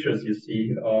on the pictures you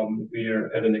see,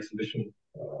 we're at an exhibition,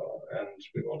 and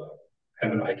we want to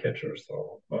have an eye catcher.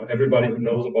 So everybody who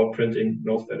knows about printing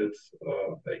knows that it's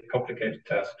a complicated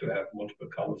task to have multiple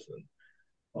colors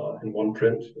in one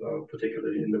print,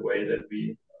 particularly in the way that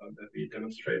we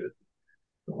demonstrated.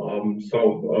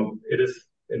 It is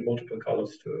in multiple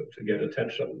colors to get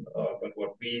attention, but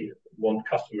what we want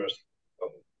customers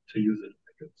to use it,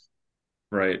 it's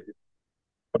Right.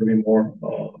 going to be more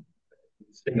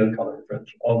single color print.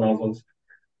 All nozzles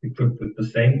equipped with the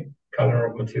same color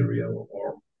of material,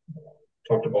 or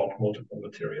talked about multiple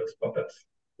materials, but that's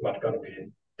not going to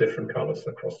be different colors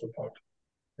across the part.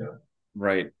 Yeah.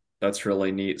 Right. That's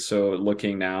really neat. So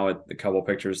looking now at the couple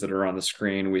pictures that are on the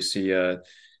screen, we see a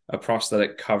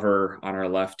prosthetic cover on our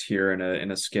left here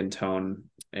in a skin tone,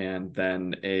 and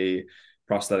then a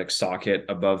prosthetic socket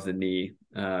above the knee,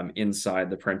 inside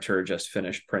the printer, just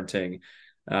finished printing.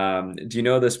 Do you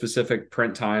know the specific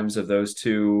print times of those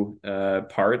two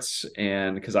parts?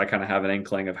 And because I kind of have an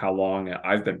inkling of how long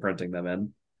I've been printing them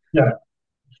in. Yeah.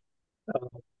 Um,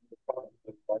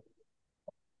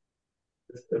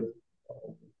 this is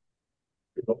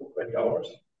below 20 hours.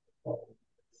 Um,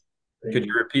 Could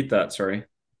you repeat that? Sorry.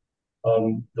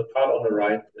 the part on the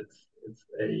right, it's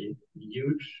a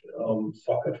huge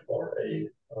socket for a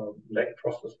leg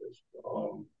prosthesis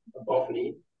above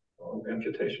knee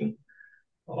amputation.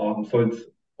 So it's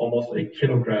almost a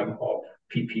kilogram of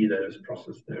PP that is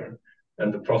processed there.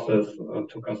 And the process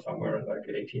took us somewhere like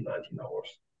 18, 19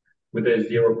 hours with a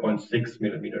 0.6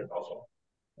 millimeter nozzle.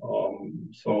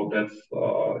 So that's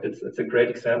it's a great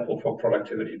example for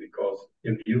productivity, because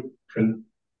if you print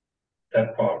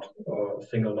that part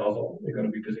single nozzle, you're going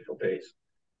to be busy for days.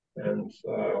 And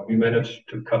we managed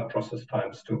to cut process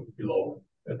times to below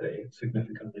a day,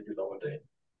 significantly below a day.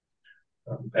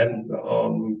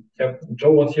 Yeah,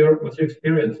 Joe, what's your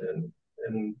experience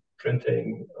in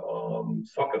printing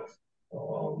sockets?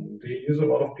 Do you use a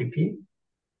lot of PP?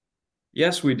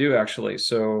 Yes, we do actually.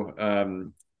 So,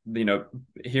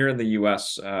 here in the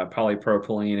U.S.,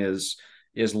 polypropylene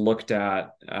is looked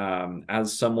at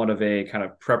as somewhat of a kind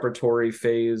of preparatory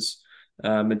phase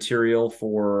material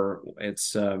for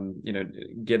its,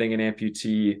 getting an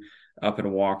amputee up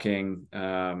and walking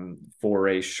for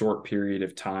a short period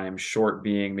of time, short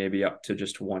being maybe up to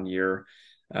just 1 year.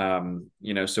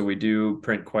 So we do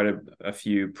print quite a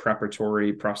few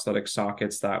preparatory prosthetic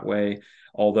sockets that way,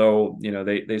 although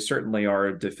they certainly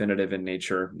are definitive in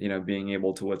nature, being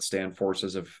able to withstand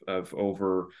forces of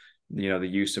over the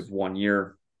use of 1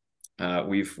 year.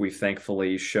 We've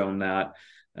thankfully shown that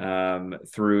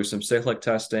through some cyclic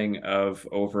testing of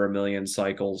over 1 million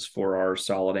cycles for our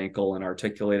solid ankle and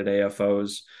articulated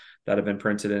AFOs that have been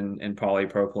printed in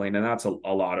polypropylene. And that's a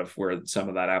lot of where some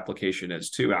of that application is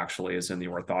too, actually, is in the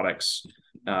orthotics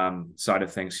side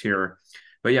of things here.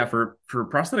 But yeah, for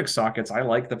prosthetic sockets, I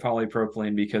like the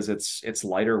polypropylene because it's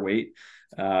lighter weight.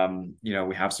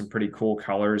 We have some pretty cool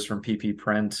colors from PP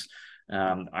Print.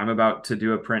 I'm about to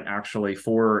do a print actually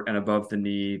for an above the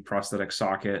knee prosthetic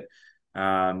socket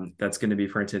that's going to be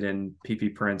printed in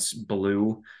PP Print's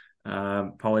blue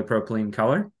polypropylene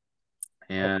color.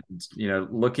 And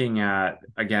looking at,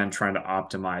 again, trying to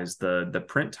optimize the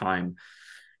print time.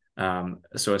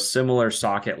 So a similar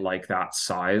socket like that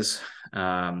size,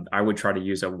 I would try to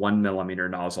use a 1 millimeter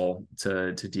nozzle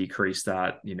to decrease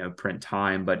that print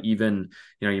time. But even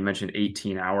you mentioned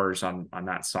 18 hours on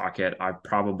that socket, I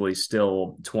probably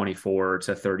still 24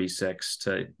 to 36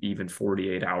 to even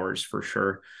 48 hours for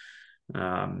sure.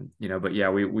 But yeah,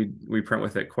 we print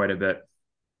with it quite a bit.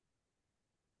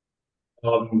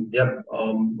 I'm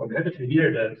happy to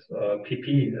hear that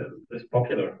PP is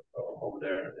popular over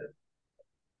there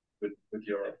with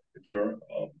your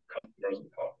customers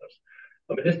and partners.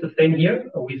 It is the same here.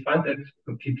 We find that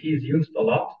PP is used a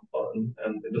lot and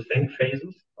in the same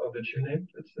phases that you named.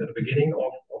 It's at the beginning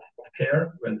of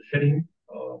care when fitting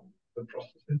the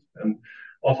processes, and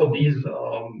also these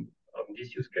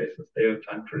use cases, they are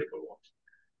time critical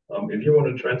ones. If you want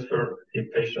to transfer a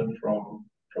patient from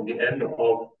the end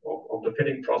of the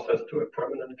fitting process to a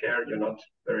permanent care, you're not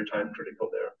very time critical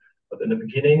there. But in the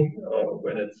beginning,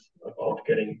 when it's about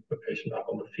getting the patient up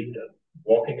on the feet and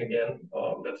walking again,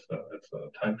 that's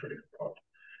a time critical part.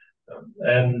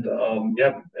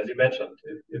 As you mentioned,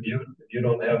 if you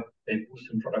don't have a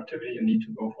boost in productivity, you need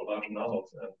to go for larger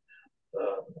nozzles, and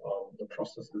the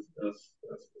process is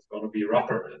going to be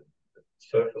rougher and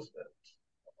surface,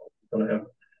 and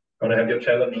going to have your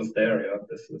challenges there. Yeah,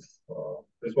 this is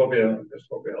what we're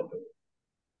helping.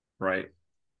 Right.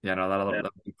 Yeah, no,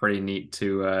 that'll be pretty neat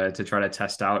to try to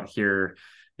test out here.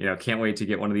 Can't wait to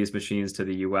get one of these machines to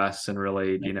the US and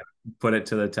really, put it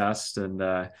to the test.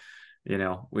 And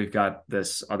we've got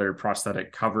this other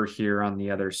prosthetic cover here on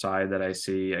the other side that I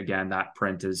see. Again, that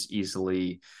print is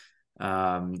easily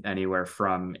anywhere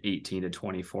from 18 to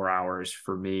 24 hours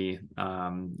for me,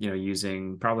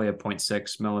 using probably a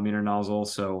 0.6 millimeter nozzle.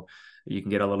 So you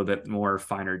can get a little bit more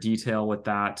finer detail with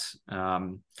that.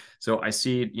 So I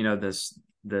see,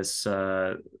 this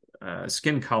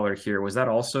skin color here. Was that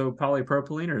also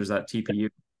polypropylene or is that TPU?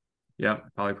 Yeah,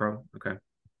 polypro. Okay.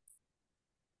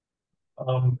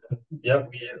 We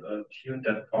tuned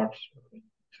that part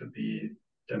to be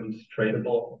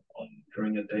demonstratable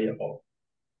during a day about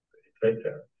trade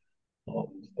fair.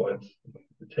 So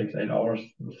it takes 8 hours,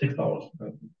 6 hours,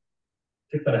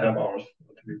 6.5 hours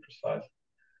to be precise.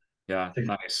 Yeah,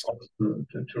 nice.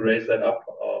 To raise that up.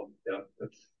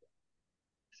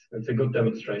 It's a good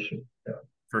demonstration. Yeah.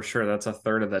 For sure. That's a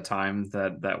third of the time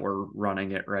that we're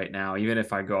running it right now. Even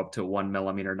if I go up to 1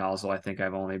 millimeter nozzle, I think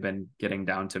I've only been getting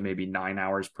down to maybe 9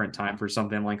 hours print time for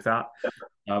something like that.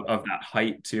 Of that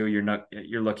height too,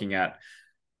 you're looking at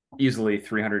easily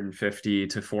 350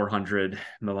 to 400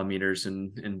 millimeters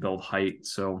in build height.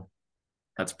 So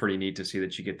that's pretty neat to see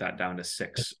that you get that down to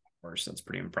 6 hours. That's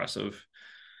pretty impressive.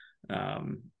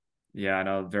 Um, yeah,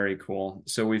 no, very cool.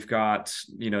 So we've got,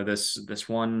 this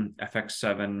one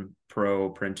FX7 Pro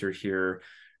printer here,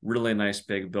 really nice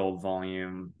big build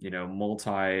volume,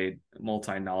 multi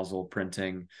nozzle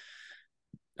printing.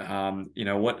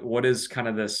 What is kind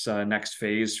of this next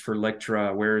phase for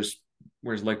Lictra? Where's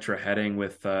Lictra heading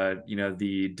with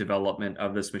the development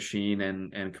of this machine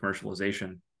and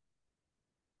commercialization?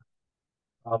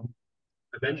 I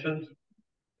mentioned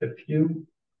a few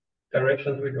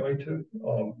directions we're going to.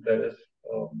 That is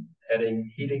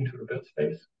adding heating to the build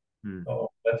space. Hmm.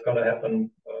 That's going to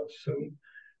happen soon.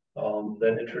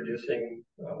 Then introducing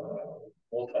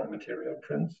multi-material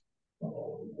prints,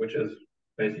 which is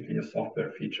basically a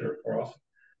software feature for us.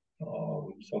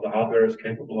 So the hardware is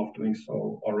capable of doing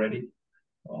so already,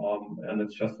 and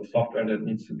it's just the software that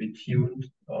needs to be tuned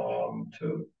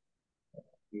to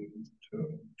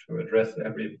address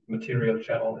every material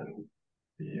channel in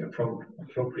the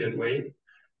appropriate way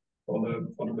for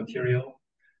the material.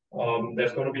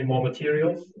 There's going to be more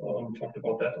materials. Talked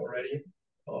about that already.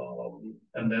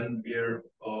 And then we're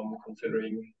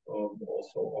considering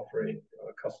also offering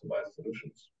customized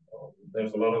solutions.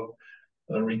 There's a lot of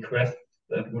requests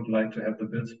that would like to have the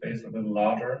build space a little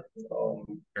larger,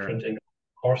 Sure. printing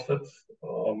corsets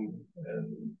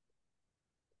and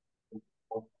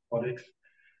robotics.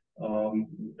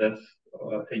 That's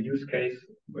a use case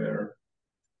where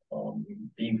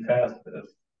being fast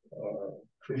is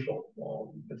crucial.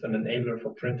 It's an enabler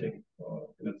for printing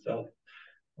in itself.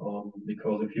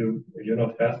 Because if you're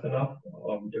not fast enough,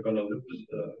 you're going to lose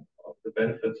the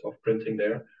benefits of printing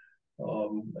there.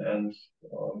 So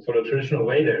the traditional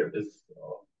way there is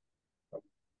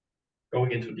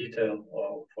going into detail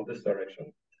for this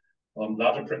direction.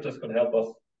 Larger printers can help us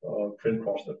print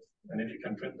corsets, and if you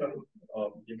can print them,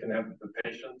 you can have the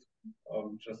patient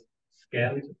just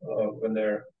scanned when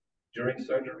they're during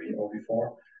surgery or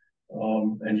before,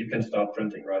 and you can start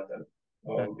printing right then.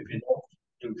 If you don't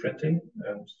do printing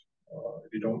and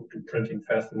if you don't do printing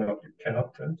fast enough, you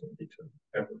cannot print. You need to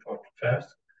have it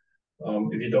fast.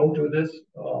 If you don't do this,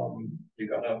 you're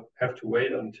gonna have to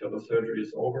wait until the surgery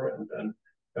is over and then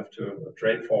have to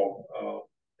drape form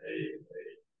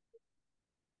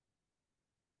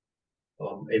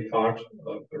a part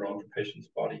around the patient's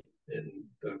body in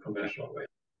the conventional way.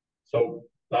 So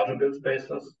larger build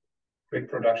spaces, quick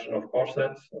production of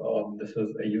corsets. This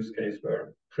is a use case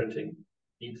where printing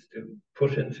needs to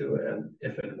push into, and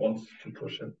if it wants to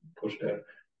push there,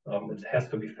 it has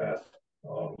to be fast.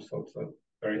 So it's a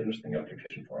very interesting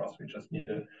application for us. We just need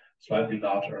a slightly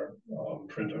larger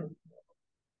printer.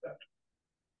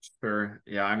 Sure.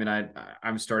 Yeah. I mean,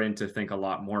 I'm starting to think a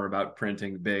lot more about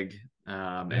printing big,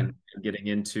 and getting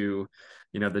into,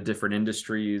 the different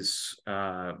industries,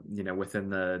 within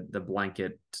the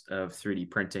blanket of 3D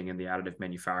printing and the additive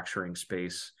manufacturing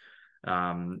space.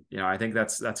 I think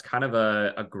that's kind of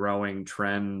a growing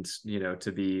trend,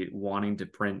 to be wanting to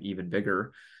print even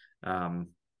bigger.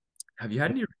 Have you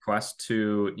had any requests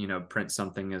to, print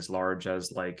something as large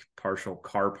as like partial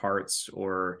car parts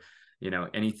or,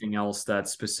 anything else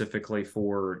that's specifically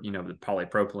for, the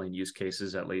polypropylene use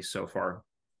cases, at least so far?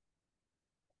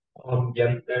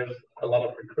 Yeah, there's a lot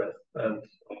of requests, and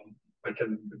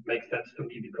it makes sense to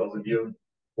me because if you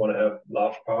want to have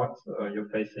large parts, you're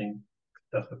facing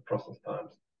excessive process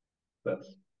times.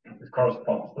 It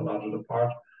corresponds. The larger the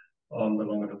part, the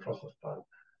longer the process time.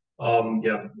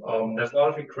 There's a lot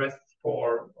of requests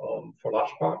for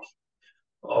large parts.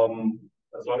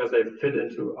 As long as they fit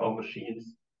into our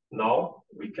machines now,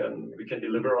 we can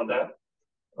deliver on that.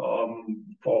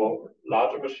 For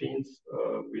larger machines,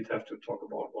 we'd have to talk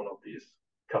about one of these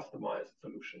customized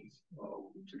solutions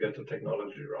to get the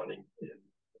technology running in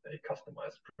a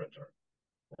customized printer.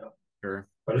 Yeah. Sure.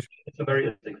 But it's a very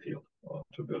interesting field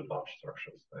to build large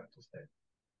structures, I have to say.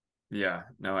 Yeah,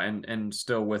 no, and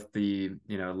still with the,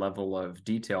 level of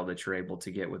detail that you're able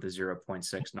to get with a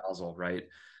 0.6 nozzle, right?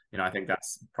 I think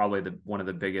that's probably one of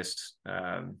the biggest,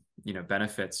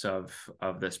 benefits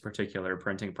of this particular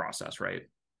printing process, right?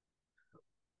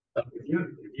 If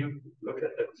you look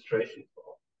at demonstrations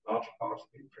of large parts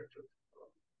being printed,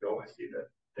 you always see that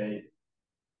they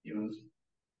use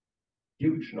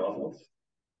huge nozzles.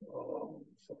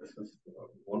 So this is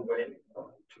one way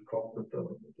to cope with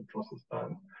the process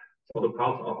time. So the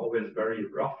parts are always very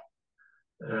rough.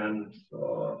 And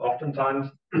oftentimes,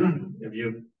 if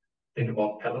you think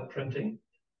about pellet printing,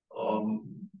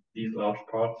 these large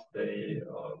parts they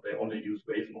only use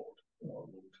wave mode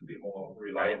to be more Right.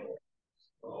 reliable.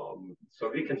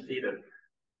 So we can see that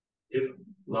if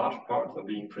large parts are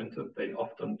being printed, they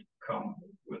often come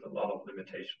with a lot of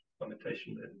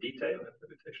limitation in detail and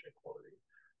limitation in quality.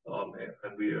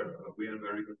 And we are in a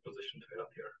very good position to help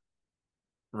here.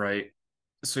 Right.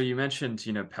 So you mentioned,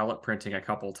 pellet printing a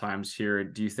couple times here.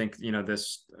 Do you think,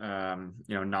 this,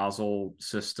 nozzle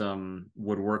system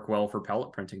would work well for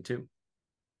pellet printing too?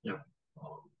 Yeah.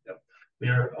 Yeah. We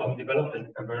are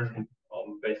developing a version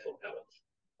based on pellets.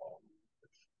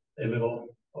 It's a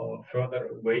little further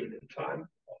away in time.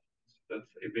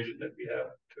 That's a vision that we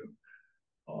have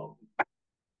um,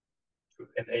 to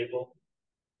enable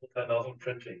multi-nozzle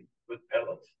printing with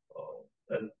pellets.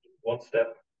 And one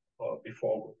step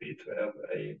before would be to have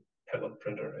a pellet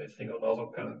printer, a single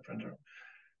nozzle pellet printer.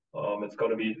 It's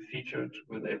going to be featured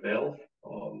with a valve.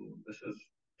 This is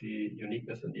the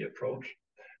uniqueness in the approach.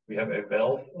 We have a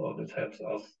valve that helps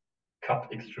us cut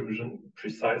extrusion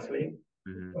precisely.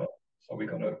 Hmm. So we're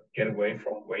going to get away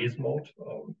from waste mode,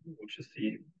 which you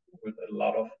see with a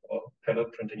lot of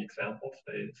pellet printing examples.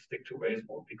 They stick to waste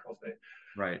mode because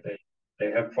Right. they they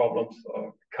have problems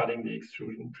cutting the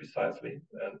extrusion precisely,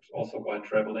 and also while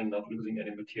traveling, not losing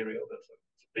any material. It's a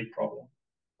big problem.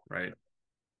 Right.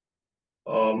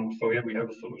 So yeah, we have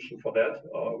a solution for that.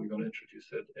 We're going to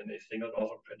introduce it in a single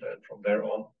nozzle printer, and from there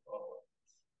on,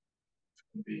 it's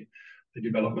going to be the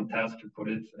development task to put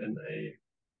it in a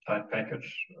tight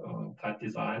package, tight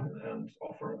design, and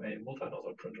offer a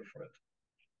multi-nozzle printer for it.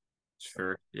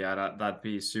 Sure. Yeah, that'd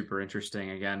be super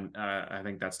interesting. Again, I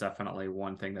think that's definitely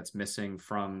one thing that's missing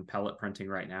from pellet printing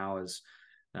right now is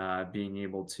being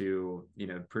able to,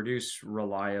 produce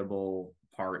reliable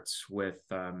parts with,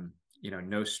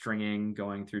 no stringing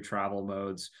going through travel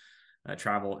modes,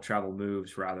 travel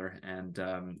moves rather, and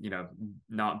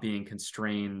not being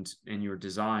constrained in your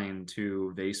design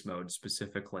to vase mode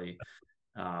specifically.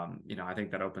 I think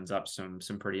that opens up some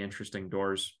pretty interesting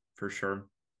doors for sure.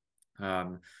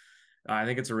 Um, I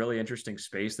think it's a really interesting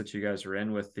space that you guys are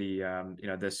in with the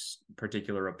this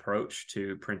particular approach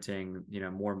to printing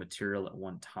more material at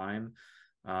one time.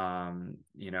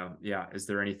 Yeah. Is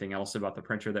there anything else about the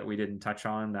printer that we didn't touch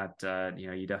on that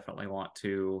you definitely want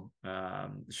to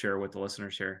share with the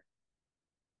listeners here?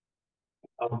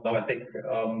 No, I think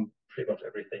pretty much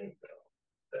everything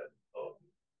that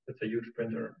it's a huge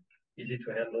printer, easy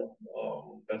to handle.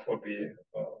 That's what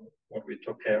we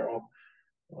took care of.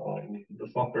 The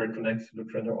software connects to the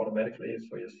printer automatically,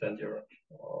 so you send your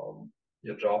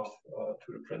jobs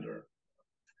to the printer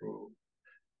through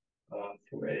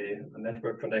a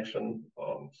network connection.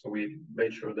 So we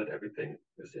made sure that everything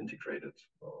is integrated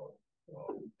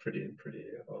pretty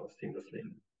seamlessly.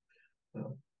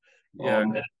 Yeah.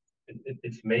 And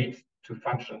it's made to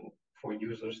function for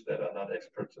users that are not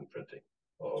experts in printing.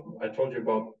 I told you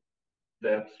about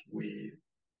that we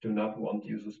do not want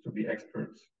users to be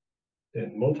experts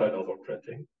in multi-nozzle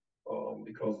printing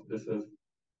because this is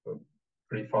uh,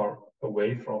 pretty far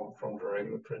away from the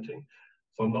regular printing.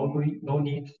 So no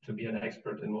need to be an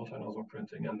expert in multi-nozzle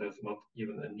printing, and there's not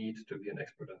even a need to be an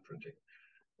expert in printing.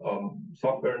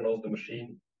 Software knows the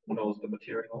machine, knows the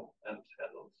material, and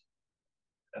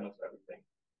handles everything.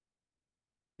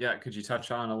 Yeah. Could you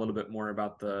touch on a little bit more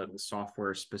about the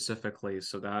software specifically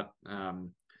so that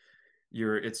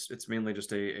it's mainly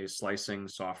just a slicing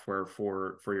software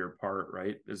for your part,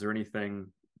 right? Is there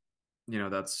anything,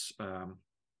 that's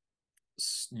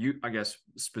you I guess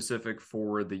specific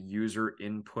for the user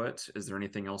input? Is there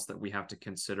anything else that we have to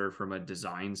consider from a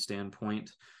design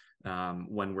standpoint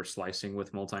when we're slicing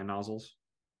with multi-nozzles?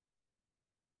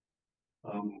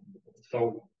 Um,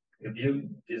 so if you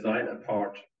design a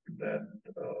part that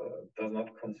does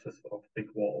not consist of thick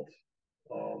walls,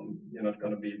 you're not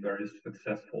going to be very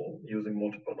successful using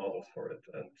multiple nozzles for it,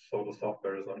 and so the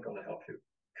software is not going to help you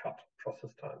cut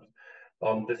process times.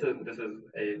 This is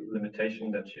a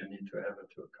limitation that you need to have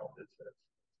into account. It's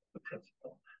the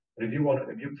principle. But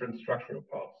if you print structural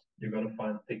parts, you're going to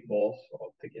find thick walls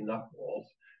or thick enough walls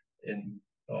in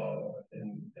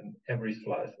in every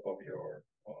slice of your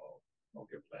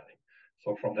planning.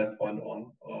 So from that point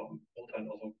on,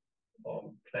 multi-nozzle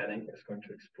planning is going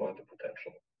to exploit the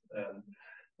potential, and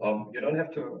you don't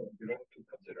have to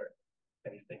consider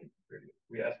anything really.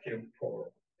 We ask you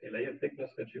for a layer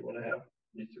thickness that you want to have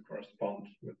needs to correspond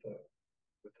with the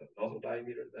nozzle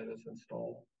diameter that is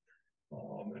installed,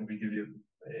 and we give you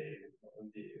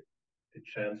the the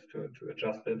chance to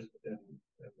adjust it in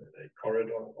a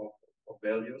corridor of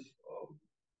values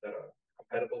that are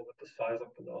compatible with the size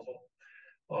of the nozzle.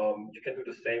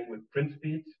 the same with print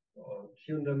speeds,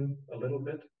 tune them a little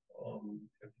bit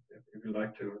if you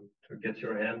like to get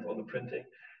your hands on the printing.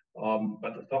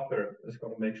 But the software is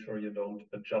going to make sure you don't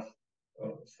adjust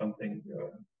something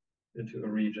into a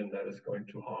region that is going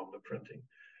to harm the printing.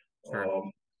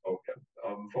 Sure. Okay.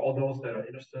 For all those that are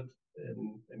interested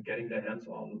in getting their hands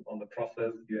on the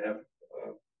process, you have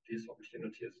these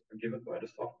opportunities are given by the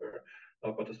software,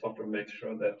 but the software makes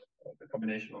sure that the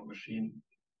combination of machine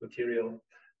material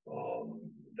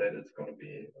that it's going to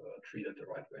be treated the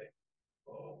right way.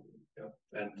 Yeah,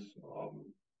 and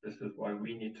this is why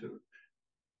we need to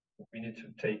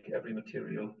take every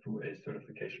material through a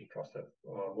certification process.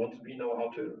 Once we know how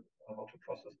to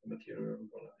process the material,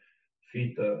 we're going to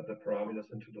feed the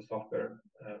parameters into the software,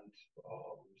 and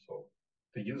so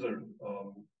the user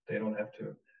they don't have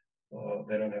to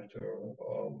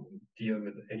deal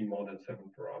with any more than 7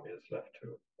 parameters left to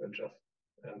adjust,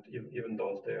 and even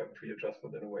those they are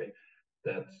pre-adjusted in a way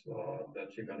that that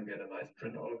you're going to get a nice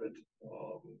print out of it.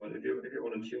 But if you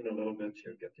want to tune a little bit,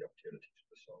 you get the opportunity to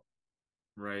do so.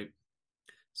 Right.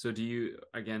 So do you,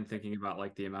 again, thinking about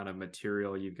like the amount of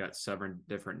material, you've got 7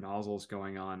 different nozzles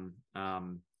going on.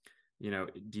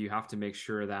 Do you have to make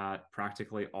sure that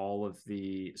practically all of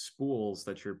the spools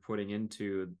that you're putting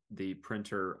into the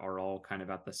printer are all kind of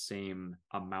at the same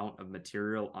amount of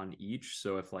material on each?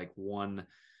 So if like one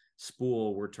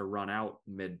spool were to run out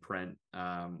mid-print,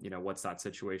 what's that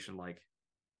situation like?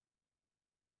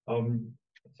 Um,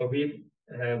 so we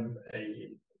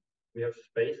have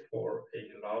space for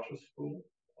a larger spool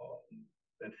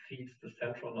that feeds the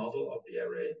central nozzle of the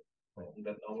array.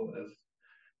 That nozzle is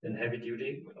in heavy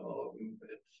duty.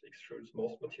 It extrudes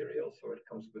most material, so it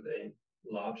comes with a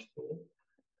large spool.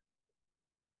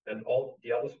 And all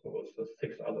the other spools, the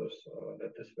 6 others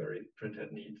that this very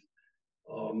printhead needs,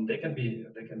 they can be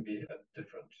at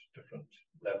different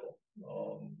level.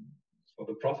 So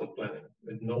the process planning,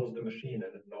 it knows the machine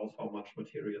and it knows how much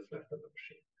material is left in the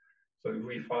machine. So if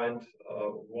we find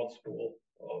one spool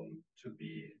to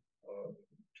be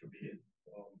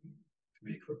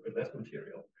equipped with less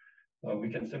material, we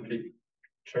can simply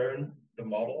turn the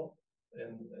model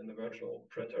in the virtual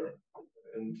printer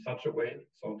in such a way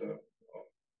so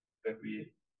that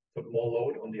we put more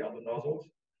load on the other nozzles,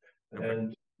 Okay.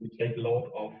 and we take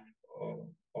load of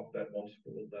that one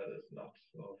spool that is not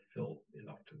filled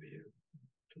enough to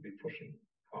be pushing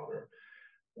harder.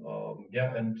 So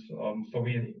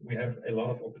we have a lot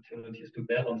of opportunities to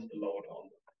balance the load on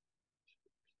them.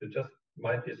 It just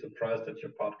might be a surprise that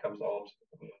your part comes out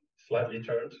slightly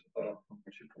turned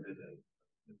once you put it in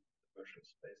the virtual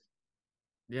space.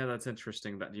 Yeah, that's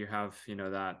interesting that you have,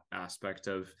 that aspect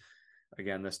of,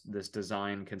 again, this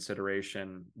design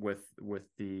consideration with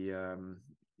the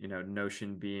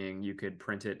notion being you could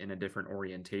print it in a different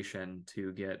orientation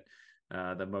to get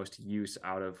the most use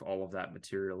out of all of that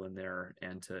material in there,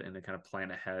 and to kind of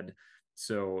plan ahead.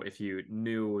 So if you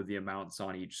knew the amounts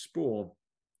on each spool,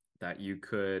 that you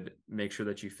could make sure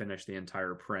that you finish the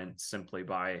entire print simply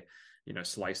by,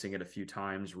 slicing it a few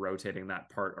times, rotating that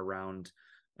part around.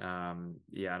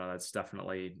 Yeah, no, that's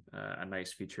definitely a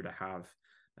nice feature to have.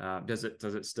 Does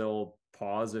it still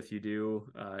pause if you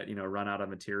do run out of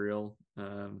material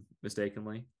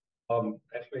mistakenly?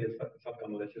 Actually, it's not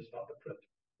going to let you start the print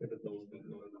if it knows that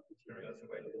no enough material is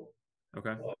available.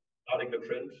 Okay. Starting the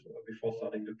print before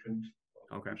starting the print,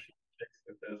 Okay. machine checks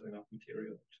if there's enough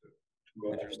material to go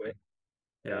all the way. Interesting.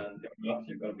 Yeah. And if not,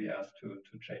 you're going to be asked to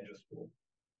change a spool.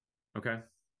 Okay.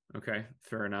 Okay.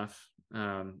 Fair enough.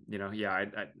 Yeah,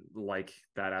 I like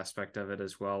that aspect of it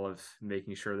as well, of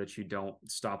making sure that you don't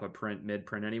stop a print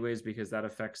mid-print anyways, because that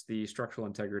affects the structural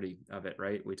integrity of it,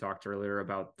 right? We talked earlier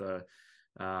about the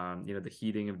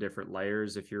heating of different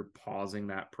layers. If you're pausing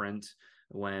that print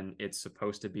when it's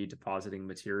supposed to be depositing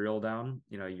material down,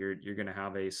 you're going to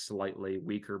have a slightly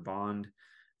weaker bond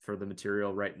for the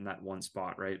material right in that one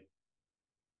spot, right?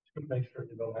 Make sure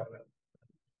you don't have that.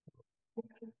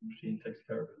 Machine takes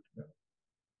care of it.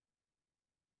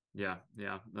 Yeah,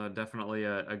 definitely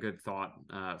a good thought,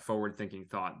 forward-thinking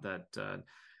thought that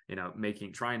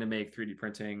trying to make 3D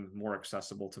printing more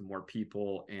accessible to more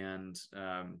people, and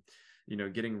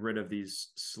getting rid of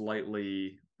these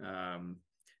slightly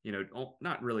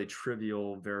not really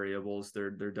trivial variables.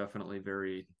 They're definitely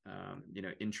very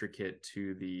intricate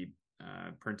to the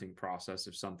printing process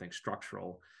of something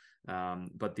structural.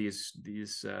 But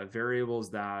these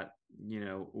variables that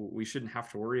we shouldn't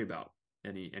have to worry about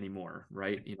anymore,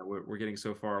 right? We're getting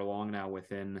so far along now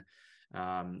within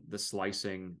the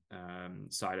slicing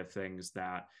side of things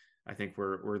that I think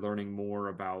we're learning more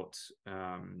about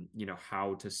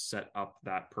how to set up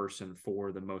that person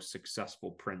for the most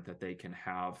successful print that they can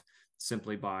have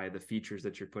simply by the features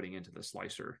that you're putting into the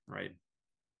slicer, right?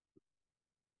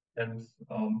 And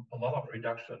a lot of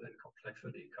reduction in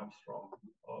complexity comes from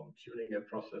tuning a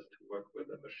process to work with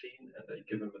a machine and a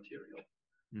given material.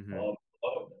 Mm-hmm.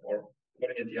 Or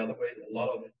putting it the other way, a lot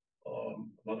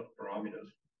of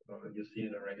parameters you see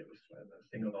in a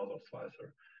single nozzle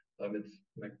slicer. It's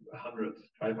like 100,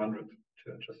 500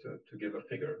 to give a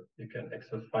figure. You can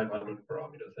access 500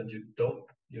 parameters, and you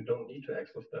don't need to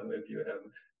access them if you have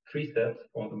presets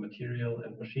for the material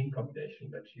and machine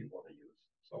combination that you want to use.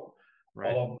 So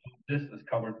Right. all of this is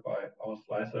covered by our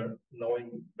slicer,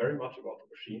 knowing very much about the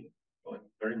machine, knowing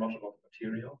very much about the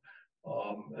material,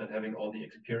 and having all the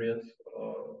experience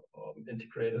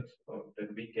integrated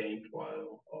that we gained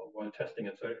while testing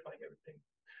and certifying everything.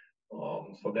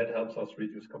 So that helps us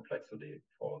reduce complexity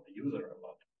for the user a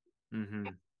lot. Mm-hmm.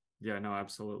 Yeah, no,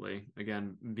 absolutely.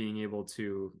 Again, being able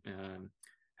to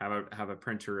have a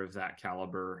printer of that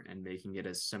caliber and making it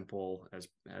as simple as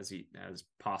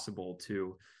possible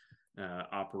to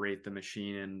operate the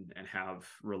machine and have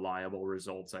reliable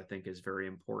results, I think is very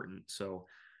important. So,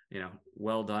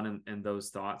 well done in those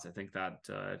thoughts. I think that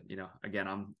again,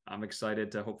 I'm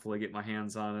excited to hopefully get my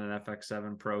hands on an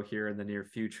FX7 Pro here in the near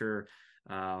future.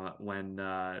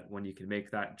 When you can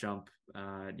make that jump,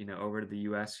 over to the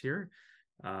US here.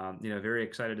 Very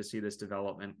excited to see this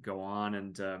development go on.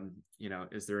 And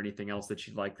is there anything else that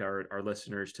you'd like our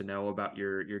listeners to know about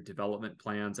your development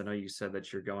plans? I know you said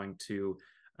that you're going to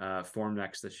Form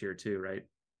Next this year too, right?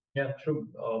 Yeah, true.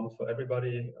 So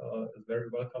everybody is very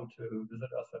welcome to visit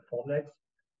us at Formnext.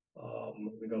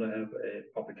 We're going to have a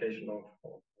publication of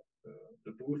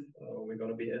the booth we're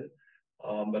going to be in.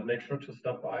 But make sure to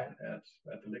stop by at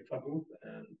the Lictra booth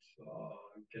and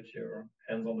get your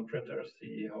hands on the printer,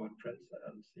 see how it prints,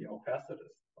 and see how fast it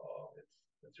is.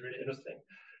 It's really interesting.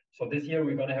 So this year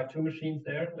we're going to have two machines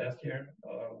there. Last year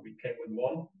we came with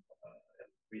one, and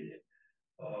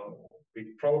we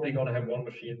probably going to have one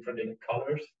machine printing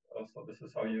colors. So this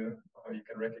is how you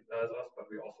can recognize us. But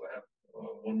we also have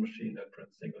one machine that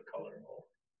prints single color, or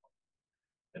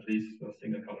at least a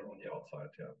single color on the outside.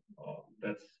 Yeah,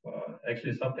 that's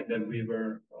actually something that we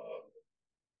were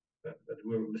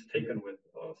mistaken with.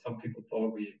 Some people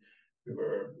thought we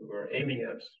were aiming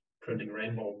at printing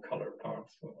rainbow color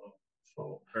parts.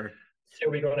 So Sure. here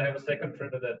we're going to have a second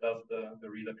printer that does the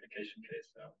real application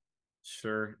case. Yeah.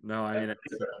 Sure. No, I mean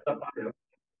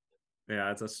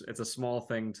yeah, it's a small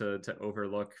thing to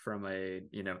overlook from a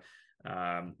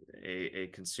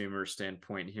consumer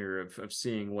standpoint here of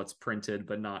seeing what's printed,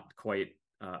 but not quite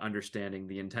understanding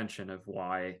the intention of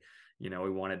why we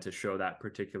wanted to show that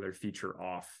particular feature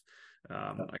off.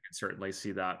 I can certainly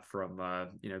see that from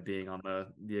being on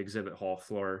the exhibit hall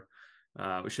floor.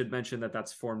 We should mention that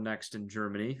that's Form Next in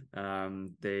Germany.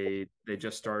 They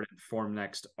just started Form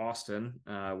Next Austin,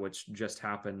 which just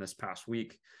happened this past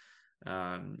week.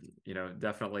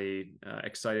 Definitely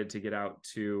excited to get out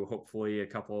to hopefully a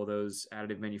couple of those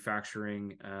additive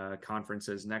manufacturing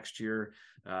conferences next year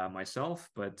myself.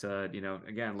 But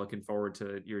again, looking forward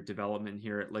to your development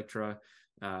here at Lictra.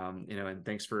 And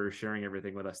thanks for sharing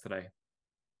everything with us today.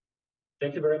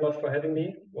 Thank you very much for having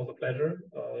me. It was a pleasure.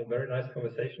 Very nice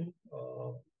conversation,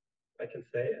 I can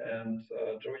say. And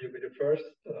Joe, you'll be the first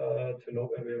to know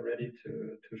when we're ready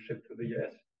to ship to the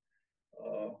US.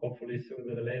 Hopefully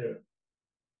sooner than later.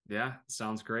 Yeah,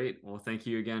 sounds great. Well, thank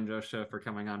you again, Joshua, for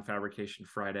coming on Fabrication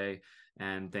Friday,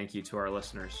 and thank you to our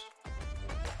listeners.